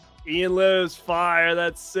 Ian lives. Fire.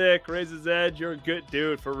 That's sick. Raises Edge. You're a good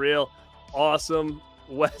dude, for real. Awesome.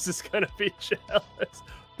 Wes is going to be jealous.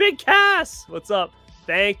 Big Cass. What's up?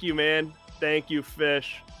 Thank you, man. Thank you,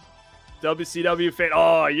 Fish. WCW fan.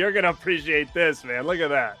 Oh, you're going to appreciate this, man. Look at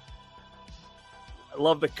that. I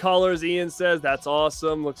love the colors, Ian says. That's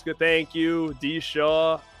awesome. Looks good. Thank you. D.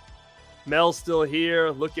 Shaw. Mel's still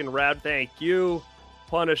here. Looking rad. Thank you.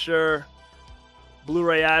 Punisher.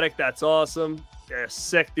 Blu-ray Addict. That's awesome. They're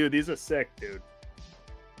sick, dude. These are sick, dude.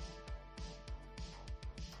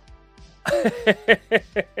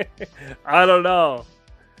 I don't know.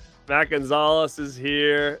 Matt Gonzalez is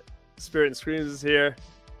here. Spirit and Screams is here.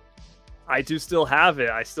 I do still have it.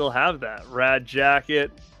 I still have that rad jacket.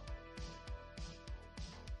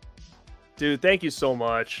 Dude, thank you so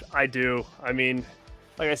much. I do. I mean,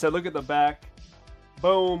 like I said, look at the back.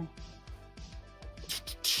 Boom.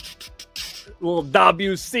 Little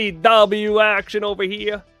WCW action over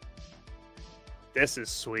here. This is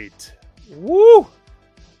sweet. Woo!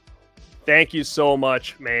 Thank you so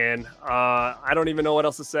much, man. I don't even know what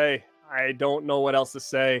else to say. I don't know what else to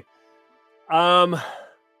say. I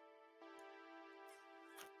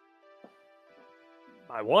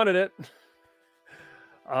wanted it.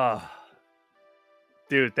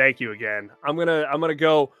 Dude, thank you again. I'm gonna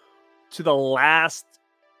go to the last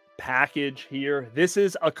package here. This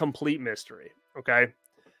is a complete mystery. Okay.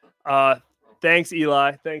 Thanks,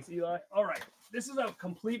 Eli. Thanks, Eli. All right. This is a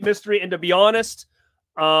complete mystery, and to be honest,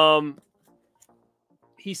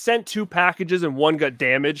 he sent 2 packages and one got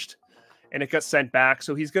damaged and it got sent back.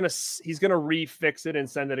 So he's gonna refix it and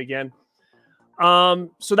send it again.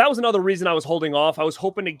 So that was another reason I was holding off. I was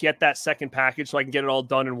hoping to get that second package so I can get it all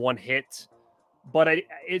done in one hit. But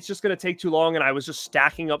it's just going to take too long, and I was just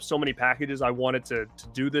stacking up so many packages I wanted to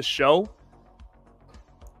do this show.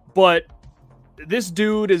 But this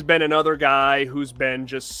dude has been another guy who's been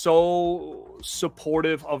just so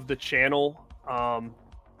supportive of the channel.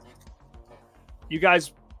 You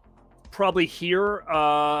guys probably hear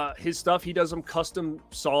his stuff. He does some custom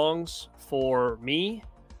songs for me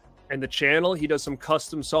and the channel. He does some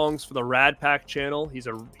custom songs for the Rad Pack channel. He's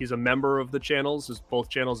a member of the channels, both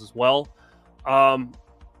channels as well.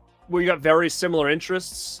 We got very similar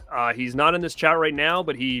interests. He's not in this chat right now,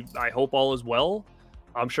 but I hope all is well.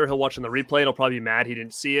 I'm sure he'll watch on the replay. He'll probably be mad he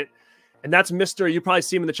didn't see it. And that's Mr. You probably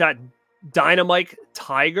see him in the chat, Dynamite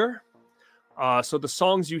Tiger. So the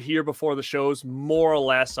songs you hear before the shows more or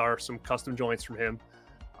less are some custom joints from him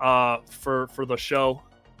for the show.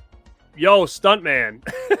 Yo, Stuntman.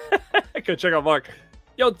 Go check out Mark.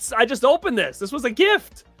 Yo, I just opened this. This was a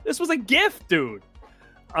gift. This was a gift, dude.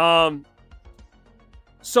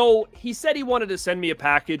 So he said he wanted to send me a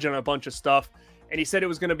package and a bunch of stuff, and he said it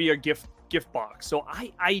was going to be a gift box. So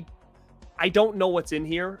I don't know what's in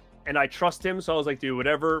here, and I trust him. So I was like, dude,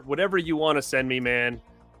 whatever you want to send me, man,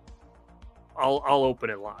 I'll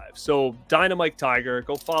open it live. So Dynamite Tiger,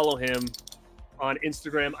 go follow him on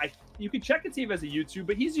Instagram. You can check and see if he has a YouTube,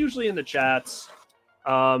 but he's usually in the chats.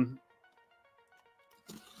 So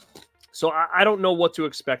I don't know what to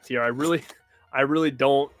expect here. I really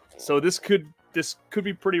don't. So this could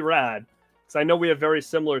be pretty rad, because I know we have very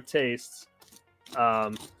similar tastes.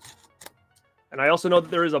 And I also know that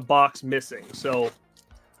there is a box missing. So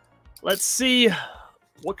let's see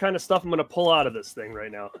what kind of stuff I'm going to pull out of this thing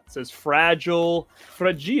right now. It says fragile.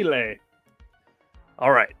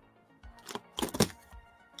 All right.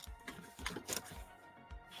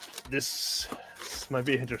 This might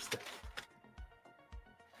be interesting.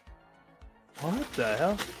 What the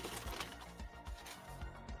hell?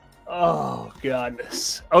 Oh,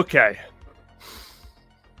 goodness. Okay.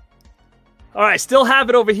 All right, still have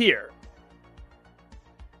it over here.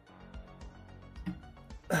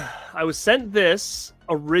 I was sent this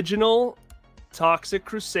original Toxic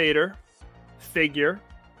Crusader figure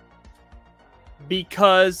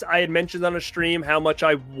because I had mentioned on a stream how much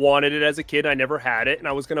I wanted it as a kid. I never had it, and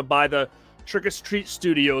I was going to buy the Trick or Treat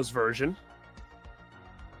Studios version.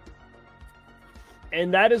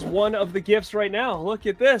 And that is one of the gifts right now. Look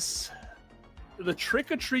at this. The Trick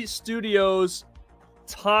or Treat Studios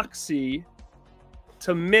Toxie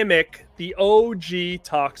to mimic the OG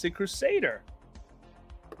Toxic Crusader.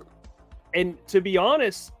 And to be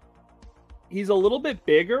honest, he's a little bit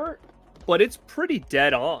bigger, but it's pretty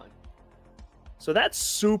dead on. So that's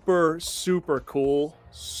super, super cool.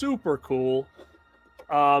 Super cool.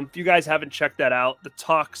 If you guys haven't checked that out, the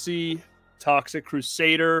Toxic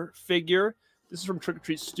Crusader figure. This is from Trick or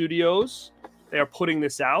Treat Studios. They are putting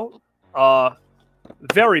this out.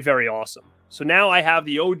 Very, very awesome. So now I have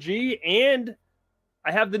the OG and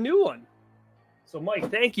I have the new one. So Mike,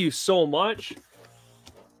 thank you so much.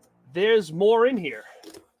 There's more in here.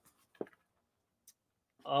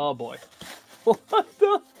 Oh boy. What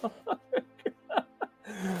the fuck?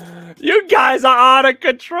 You guys are out of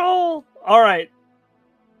control. All right.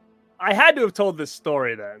 I had to have told this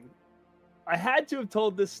story then. I had to have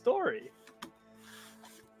told this story.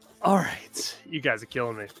 All right. You guys are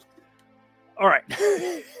killing me. All right.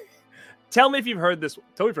 Tell me if you've heard this.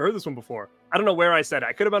 Tell me if you've heard this one before. I don't know where I said it.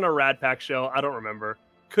 I could have been on a Rad Pack show. I don't remember.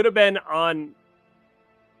 Could have been on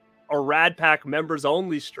a Rad Pack members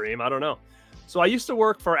only stream. I don't know. So I used to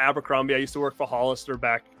work for Abercrombie. I used to work for Hollister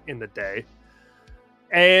back in the day.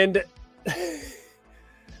 And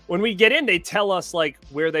when we get in, they tell us like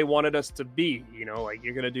where they wanted us to be. You know, like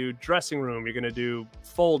you're gonna do dressing room, you're gonna do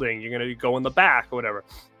folding, you're gonna go in the back or whatever.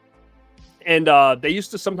 And they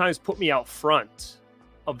used to sometimes put me out front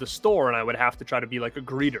of the store, and I would have to try to be like a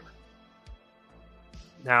greeter.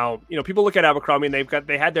 Now, you know, people look at Abercrombie and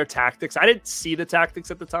they had their tactics. I didn't see the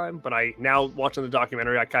tactics at the time, but now watching the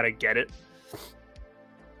documentary, I kind of get it.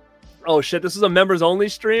 Oh shit, this is a members only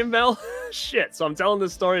stream, Mel. Shit, so I'm telling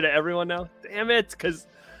this story to everyone now. Damn it, because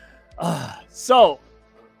oh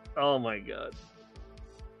my god.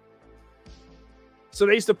 So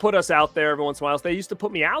they used to put us out there every once in a while. So they used to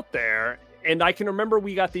put me out there, and I can remember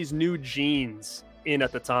we got these new jeans in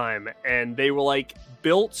at the time, and they were like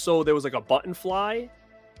built so there was like a button fly,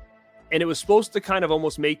 and it was supposed to kind of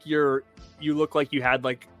almost make you look like you had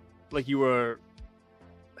like you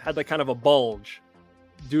had like kind of a bulge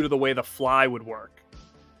due to the way the fly would work.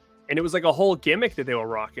 And it was like a whole gimmick that they were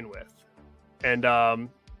rocking with. And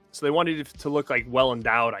so they wanted it to look like well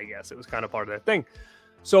endowed, I guess. It was kind of part of their thing.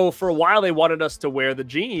 So for a while they wanted us to wear the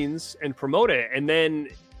jeans and promote it, and then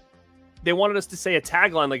they wanted us to say a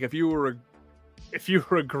tagline like if you were a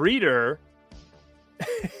greeter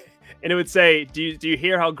and it would say, do you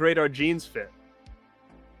hear how great our jeans fit?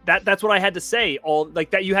 That's what I had to say. All like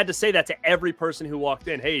that, you had to say that to every person who walked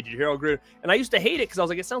in. Hey, did you hear how great? And I used to hate it because I was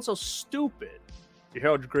like, it sounds so stupid. Do you hear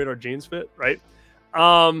how great our jeans fit? Right.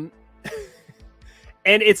 And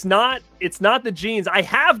it's not the jeans. I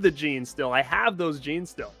have the jeans still. I have those jeans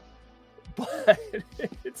still. But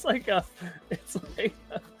it's like it's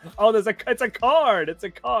a card. It's a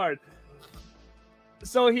card.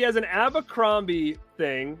 So he has an Abercrombie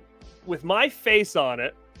thing with my face on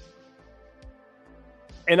it.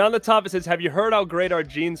 And on the top it says, "Have you heard how great our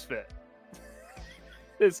jeans fit?"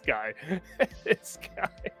 This guy. This guy.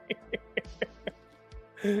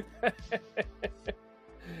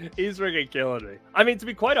 He's freaking killing me. I mean, to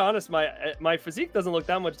be quite honest, my physique doesn't look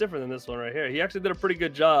that much different than this one right here. He actually did a pretty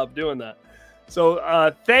good job doing that.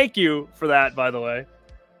 So thank you for that, by the way.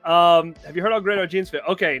 Have you heard how great our jeans fit?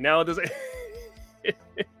 Okay, now does it...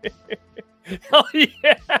 Oh,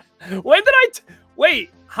 yeah. When did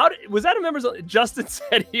wait, was that a member's... Justin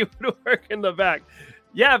said he would work in the back.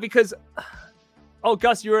 Yeah, because... Oh,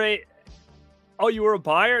 Gus, you were a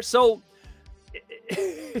buyer? So...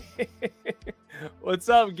 What's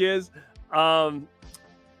up, Giz?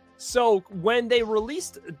 So when they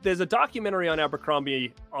released, there's a documentary on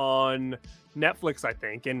Abercrombie on Netflix, I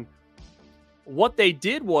think, and what they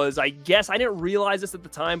did was, I guess, I didn't realize this at the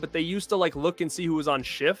time, but they used to like look and see who was on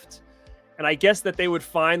shift, and I guess that they would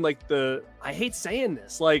find like I hate saying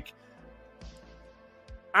this, like,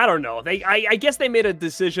 I don't know, I guess they made a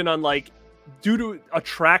decision on like, due to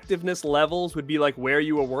attractiveness levels would be like where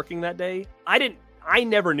you were working that day. I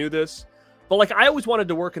never knew this. But like, I always wanted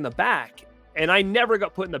to work in the back, and I never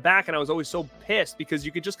got put in the back, and I was always so pissed because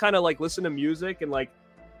you could just kind of like listen to music and like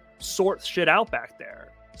sort shit out back there.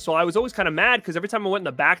 So I was always kind of mad because every time I went in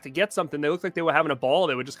the back to get something, they looked like they were having a ball.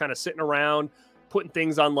 They were just kind of sitting around, putting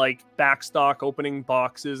things on like back stock, opening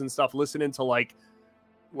boxes and stuff, listening to like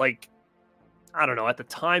I don't know. At the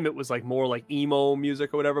time, it was like more like emo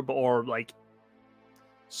music or whatever, or like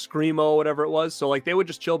screamo, whatever it was. So like they would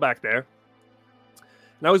just chill back there.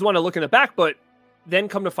 And I always wanted to look in the back, but then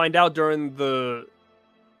come to find out during the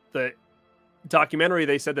documentary,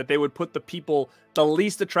 they said that they would put the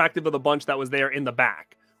least attractive of the bunch that was there in the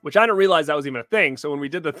back, which I didn't realize that was even a thing. So when we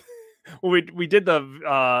did the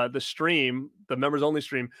stream, the members only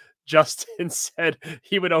stream, Justin said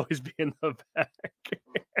he would always be in the back.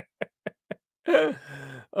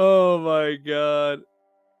 Oh my god.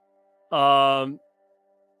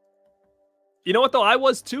 You know what though? I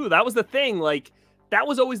was too. That was the thing. Like, that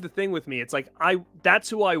was always the thing with me. It's like, that's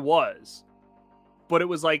who I was. But it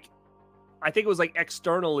was like, I think it was like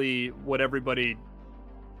externally what everybody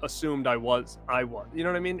assumed I was. You know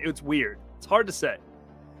what I mean? It's weird. It's hard to say.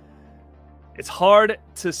 It's hard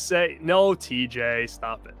to say. No, TJ,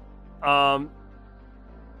 stop it.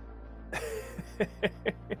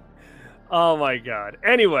 Oh my God.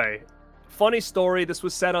 Anyway, funny story. This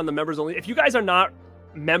was said on the members only. If you guys are not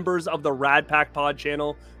members of the Rad Pack Pod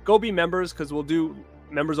channel, go be members, because we'll do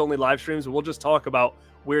members only live streams and we'll just talk about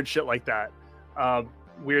weird shit like that.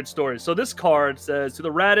 Weird stories. So this card says, "To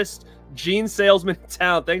the raddest jean salesman in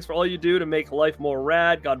town, thanks for all you do to make life more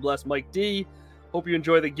rad. God bless Mike D. Hope you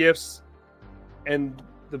enjoy the gifts and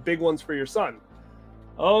the big ones for your son."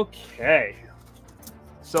 Okay.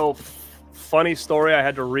 So funny story I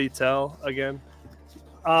had to retell again.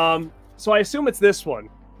 So I assume it's this one,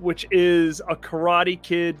 which is a Karate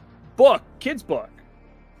Kid book, kid's book,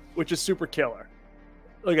 which is super killer.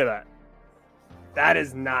 Look at that. That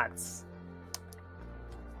is nuts.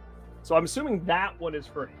 So I'm assuming that one is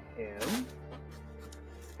for him.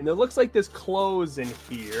 And it looks like there's clothes in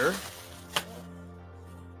here.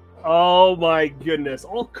 Oh my goodness.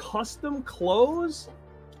 All custom clothes?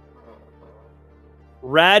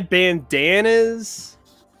 Rad bandanas?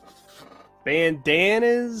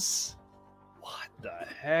 Bandanas? What the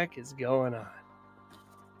heck is going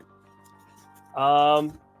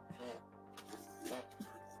on?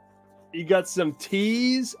 You got some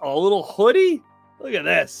tees, a little hoodie. Look at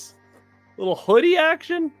this. Little hoodie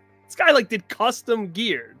action. This guy like did custom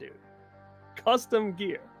gear, dude. Custom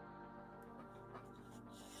gear.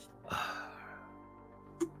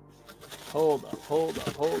 Hold up, hold up,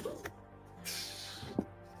 hold up.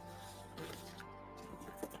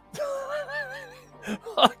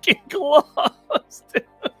 Fucking gloves, dude.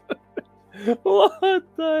 What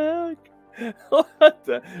the heck? What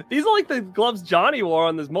the? These are like the gloves Johnny wore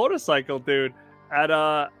on this motorcycle, dude. At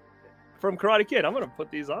from Karate Kid. I'm gonna put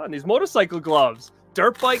these on. These motorcycle gloves,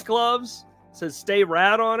 dirt bike gloves. Says "Stay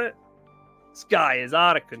Rad" on it. This guy is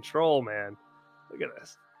out of control, man. Look at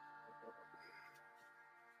this.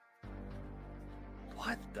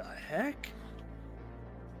 What the heck?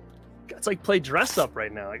 It's like play dress up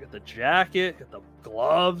right now. I got the jacket, got the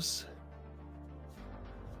gloves.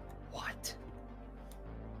 What?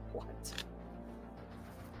 What?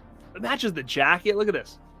 It matches the jacket. Look at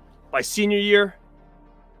this. My senior year.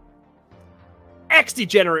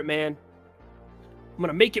 X-Degenerate, man. I'm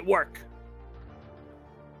gonna make it work.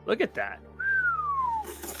 Look at that.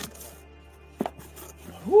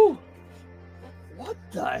 Whew. What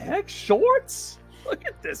the heck? Shorts? Look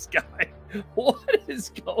at this guy. What is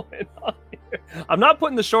going on here? I'm not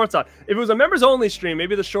putting the shorts on. If it was a members only stream,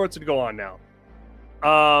 maybe the shorts would go on now.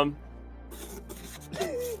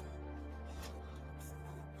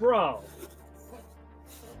 Bro.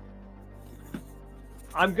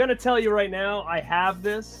 I'm going to tell you right now, I have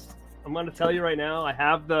this. I'm going to tell you right now, I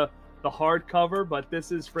have the hardcover, but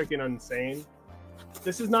this is freaking insane.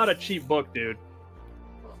 This is not a cheap book, dude.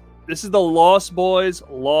 This is the Lost Boys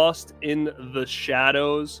Lost in the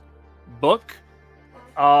Shadows book.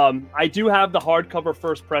 I do have the hardcover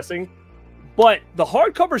first pressing, but the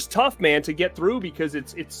hardcover's tough, man, to get through because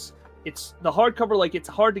it's the hardcover, like it's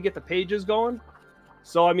hard to get the pages going.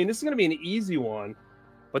 So I mean, this is gonna be an easy one,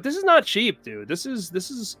 but this is not cheap, dude. This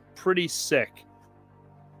is pretty sick.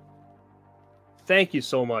 Thank you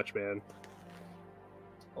so much, man.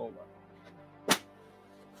 Hold on.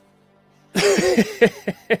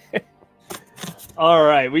 All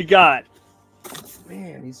right, we got,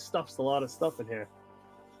 man, he stuffs a lot of stuff in here.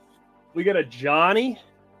 We got a Johnny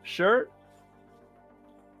shirt.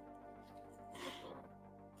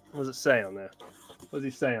 What does it say on there? What does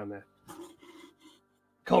he say on there?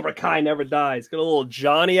 Cobra Kai never dies. Got a little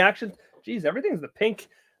Johnny action. Jeez, everything's the pink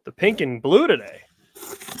and blue today.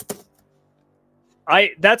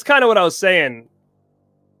 That's kind of what I was saying.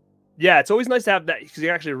 Yeah, it's always nice to have that because you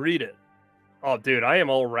can actually read it. Oh, dude, I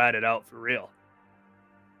am all ratted out for real.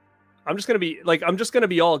 I'm just gonna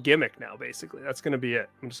be all gimmick now, basically. That's gonna be it.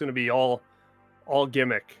 I'm just gonna be all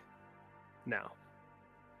gimmick now.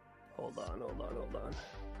 Hold on.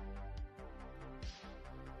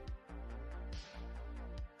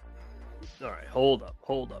 All right, hold up.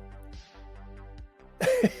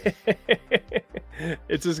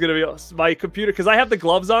 It's just gonna be my computer because I have the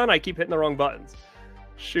gloves on. I keep hitting the wrong buttons.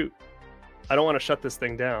 Shoot, I don't want to shut this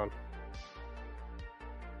thing down.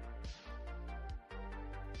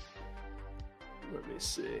 Let me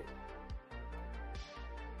see.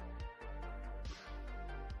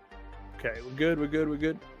 Okay, we're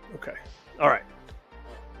good. Okay, all right.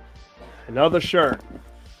 Another shirt.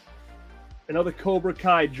 Another Cobra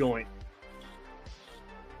Kai joint.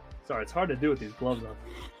 Sorry, it's hard to do with these gloves on.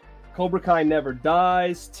 Cobra Kai never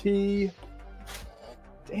dies. T.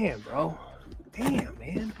 Damn, bro. Damn,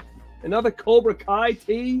 man. Another Cobra Kai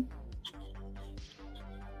tee.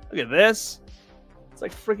 Look at this. It's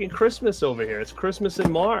like freaking Christmas over here. It's Christmas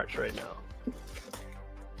in March right now.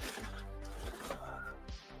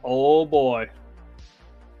 Oh boy.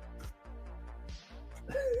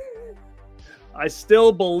 I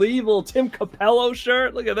still believe, little Tim Capello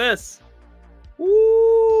shirt. Look at this.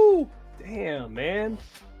 Woo! Damn, man.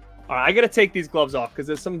 All right, I gotta take these gloves off because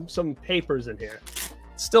there's some papers in here.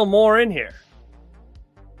 Still more in here.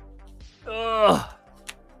 Ugh.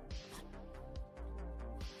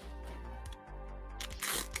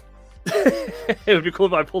 It would be cool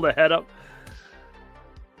if I pulled a head up.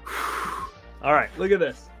 All right, look at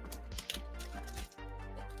this.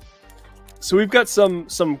 So we've got some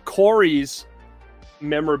Corey's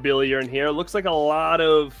memorabilia in here. It looks like a lot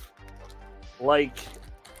of like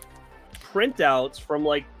printouts from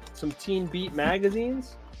like some Teen Beat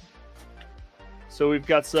magazines. So we've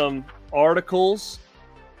got some articles.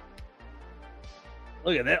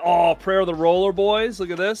 Look at that. Oh, Prayer of the Roller Boys.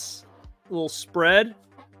 Look at this. A little spread.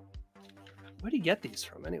 Where do you get these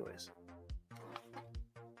from, anyways?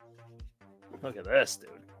 Look at this, dude.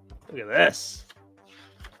 Look at this.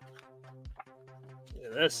 Look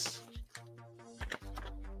at this.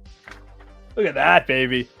 Look at that,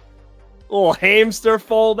 baby. Little hamster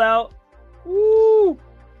fold out. Woo!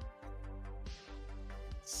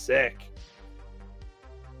 Sick.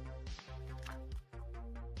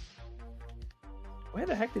 Where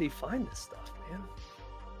the heck did he find this stuff, man?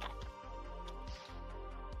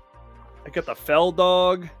 I got the Fell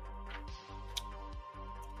Dog.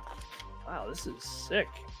 Wow, this is sick.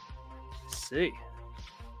 Let's see.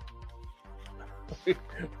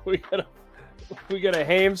 we got a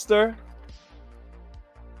hamster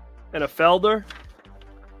and a Felder.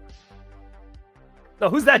 No,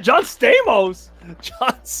 who's that? John Stamos.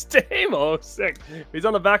 John Stamos. Sick. He's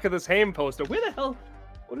on the back of this Ham poster. Where the hell?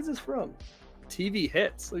 What is this from? TV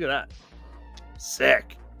Hits. Look at that.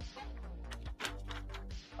 Sick.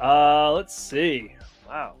 Let's see.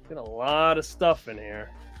 Wow, got a lot of stuff in here.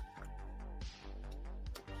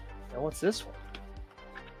 Now, what's this one?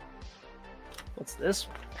 What's this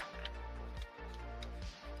one?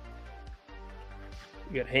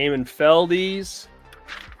 You got Heyman Feldies.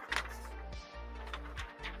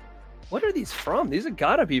 What are these from? These have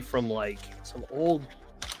got to be from, like, some old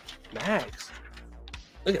mags.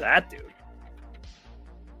 Look at that, dude.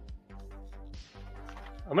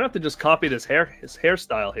 I'm gonna have to just copy his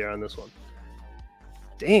hairstyle here on this one.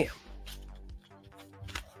 Damn.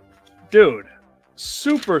 Dude.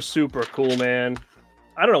 Super, super cool, man.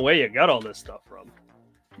 I don't know where you got all this stuff from.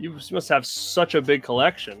 You must have such a big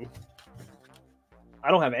collection.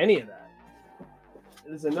 I don't have any of that.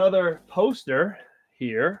 There's another poster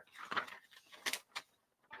here.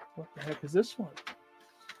 What the heck is this one?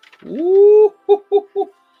 Ooh!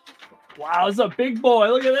 Wow, this is a big boy.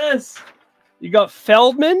 Look at this. You got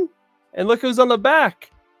Feldman, and look who's on the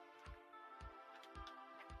back.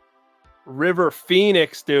 River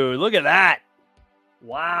Phoenix, dude. Look at that.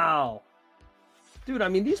 Wow. Dude, I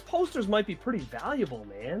mean, these posters might be pretty valuable,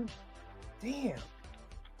 man. Damn.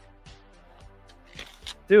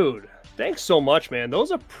 Dude, thanks so much, man.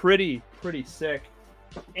 Those are pretty sick.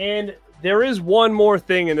 And there is one more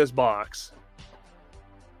thing in this box.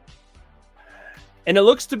 And it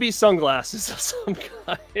looks to be sunglasses of some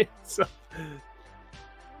kind.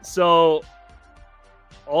 So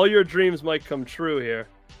all your dreams might come true here.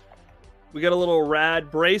 We got a little rad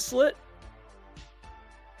bracelet.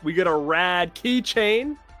 We got a rad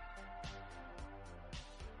keychain.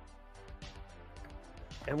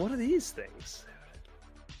 And what are these things?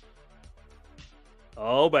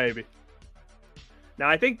 Oh, baby. Now,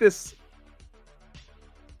 I think this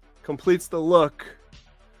completes the look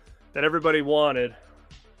that everybody wanted.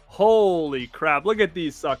 Holy crap. Look at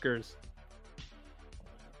these suckers.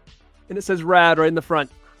 And it says rad right in the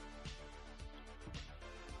front.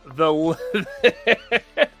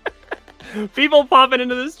 People popping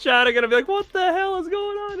into this chat are going to be like, what the hell is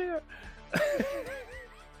going on here?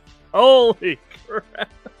 Holy crap.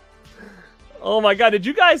 Oh my God. Did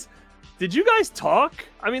you guys talk?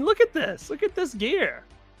 I mean, look at this. Look at this gear.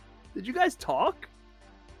 Did you guys talk?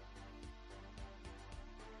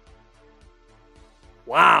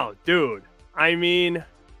 Wow, dude. I mean,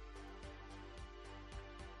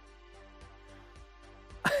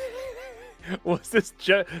 was this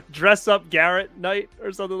dress up Garrett night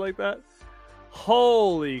or something like that?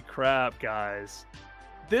 Holy crap, guys.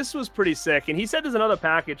 This was pretty sick. And he said there's another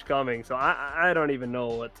package coming, so I don't even know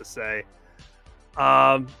what to say.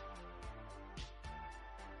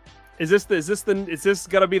 Is this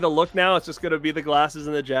gonna be the look now? It's just gonna be the glasses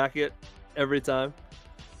and the jacket every time?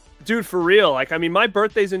 Dude, for real. Like, I mean, my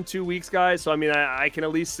birthday's in 2 weeks, guys. So, I mean, I can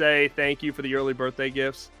at least say thank you for the early birthday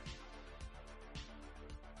gifts.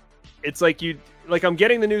 It's like I'm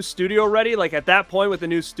getting the new studio ready. Like, at that point with the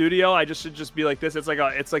new studio, I should just be like this. It's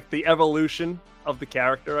like the evolution of the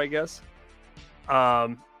character, I guess.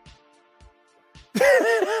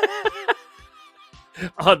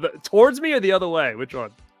 Towards me or the other way? Which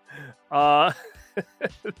one? How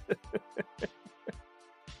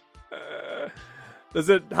does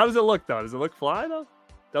it look though? Does it look fly though?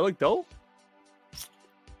 Does that look dope?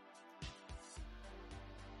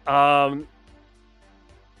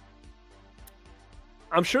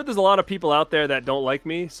 I'm sure there's a lot of people out there that don't like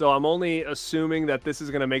me, so I'm only assuming that this is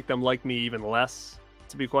going to make them like me even less,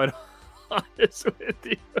 to be quite honest with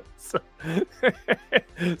you. So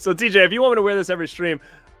TJ, if you want me to wear this every stream,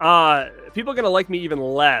 people are going to like me even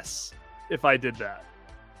less if I did that.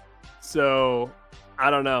 So, I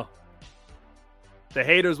don't know. The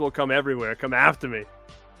haters will come everywhere, come after me.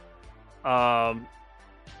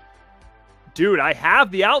 Dude, I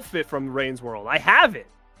have the outfit from Rain's World. I have it.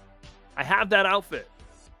 I have that outfit.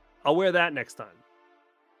 I'll wear that next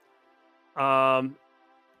time.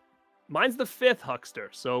 Mine's the 5th Huckster,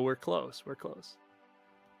 so we're close. We're close.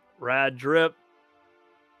 Rad drip.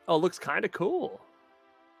 Oh, looks kind of cool.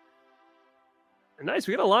 Nice.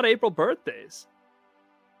 We got a lot of April birthdays.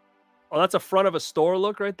 Oh, that's a front of a store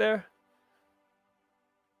look right there.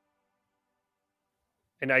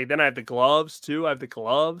 And then I have the gloves too. I have the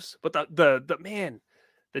gloves, but the man,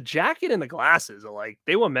 the jacket and the glasses are like,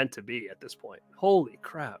 they were meant to be at this point. Holy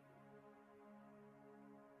crap.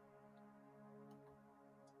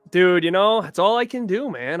 Dude, you know, that's all I can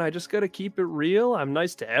do, man. I just got to keep it real. I'm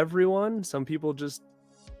nice to everyone. Some people just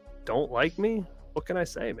don't like me. What can I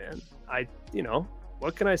say, man? You know,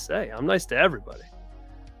 what can I say? I'm nice to everybody.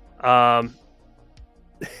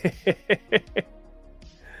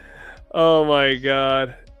 Oh my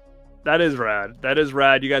God. That is rad. That is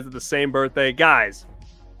rad. You guys have the same birthday. Guys,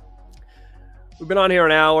 we've been on here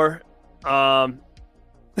an hour.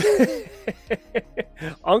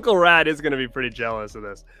 Uncle Rad is going to be pretty jealous of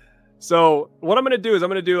this. So what I'm going to do is I'm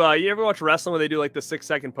going to do, you ever watch wrestling where they do like the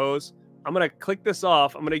 6-second pose? I'm going to click this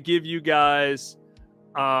off. I'm going to give you guys,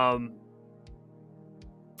 a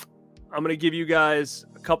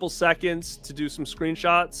couple seconds to do some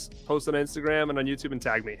screenshots, post on Instagram and on YouTube and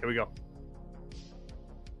tag me. Here we go.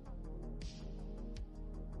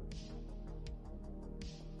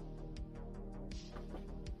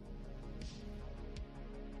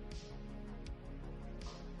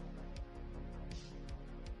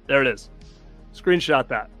 There it is. Screenshot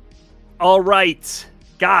that. All right,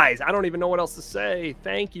 guys, I don't even know what else to say.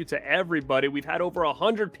 Thank you to everybody. We've had over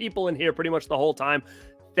 100 people in here pretty much the whole time.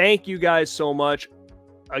 Thank you guys so much.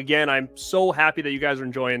 Again, I'm so happy that you guys are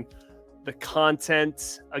enjoying the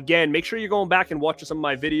content. Again, make sure you're going back and watching some of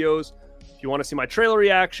my videos. If you want to see my trailer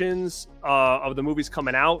reactions of the movies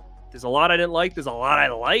coming out, there's a lot I didn't like. There's a lot I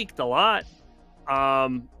liked a lot.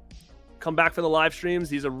 Come back for the live streams.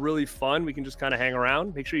 These are really fun. We can just kind of hang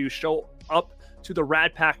around. Make sure you show up to the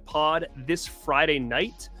Rad Pack Pod this Friday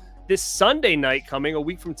night. This Sunday night coming, a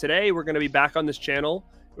week from today, we're going to be back on this channel.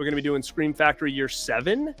 We're going to be doing Scream Factory Year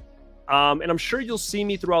 7. And I'm sure you'll see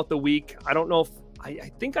me throughout the week. I don't know if...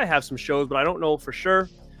 I think I have some shows, but I don't know for sure.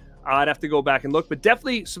 I'd have to go back and look. But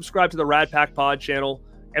definitely subscribe to the Rad Pack Pod channel.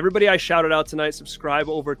 Everybody I shouted out tonight, subscribe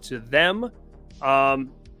over to them.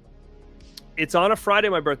 It's on a Friday,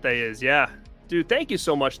 my birthday is. Yeah. Dude, thank you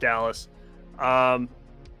so much, Dallas.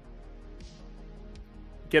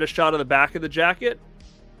 Get a shot of the back of the jacket.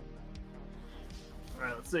 All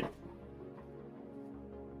right, let's see.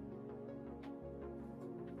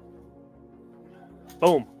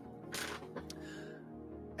 Boom.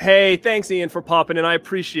 Hey, thanks, Ian, for popping in. I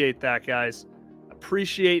appreciate that, guys.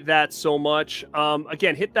 Appreciate that so much.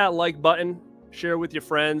 Again, hit that like button. Share with your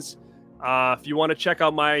friends. If you want to check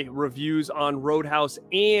out my reviews on Roadhouse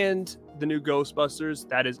and the new Ghostbusters,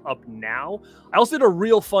 that is up now. I also did a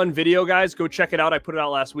real fun video, guys. Go check it out. I put it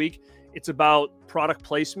out last week. It's about product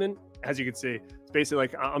placement. As you can see, it's basically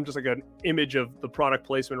like I'm just like an image of the product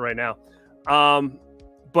placement right now.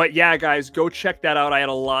 But yeah, guys, go check that out. I had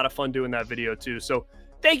a lot of fun doing that video too. So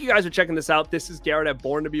thank you guys for checking this out. This is Garrett at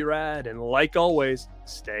Born to Be Rad. And like always,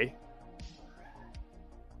 stay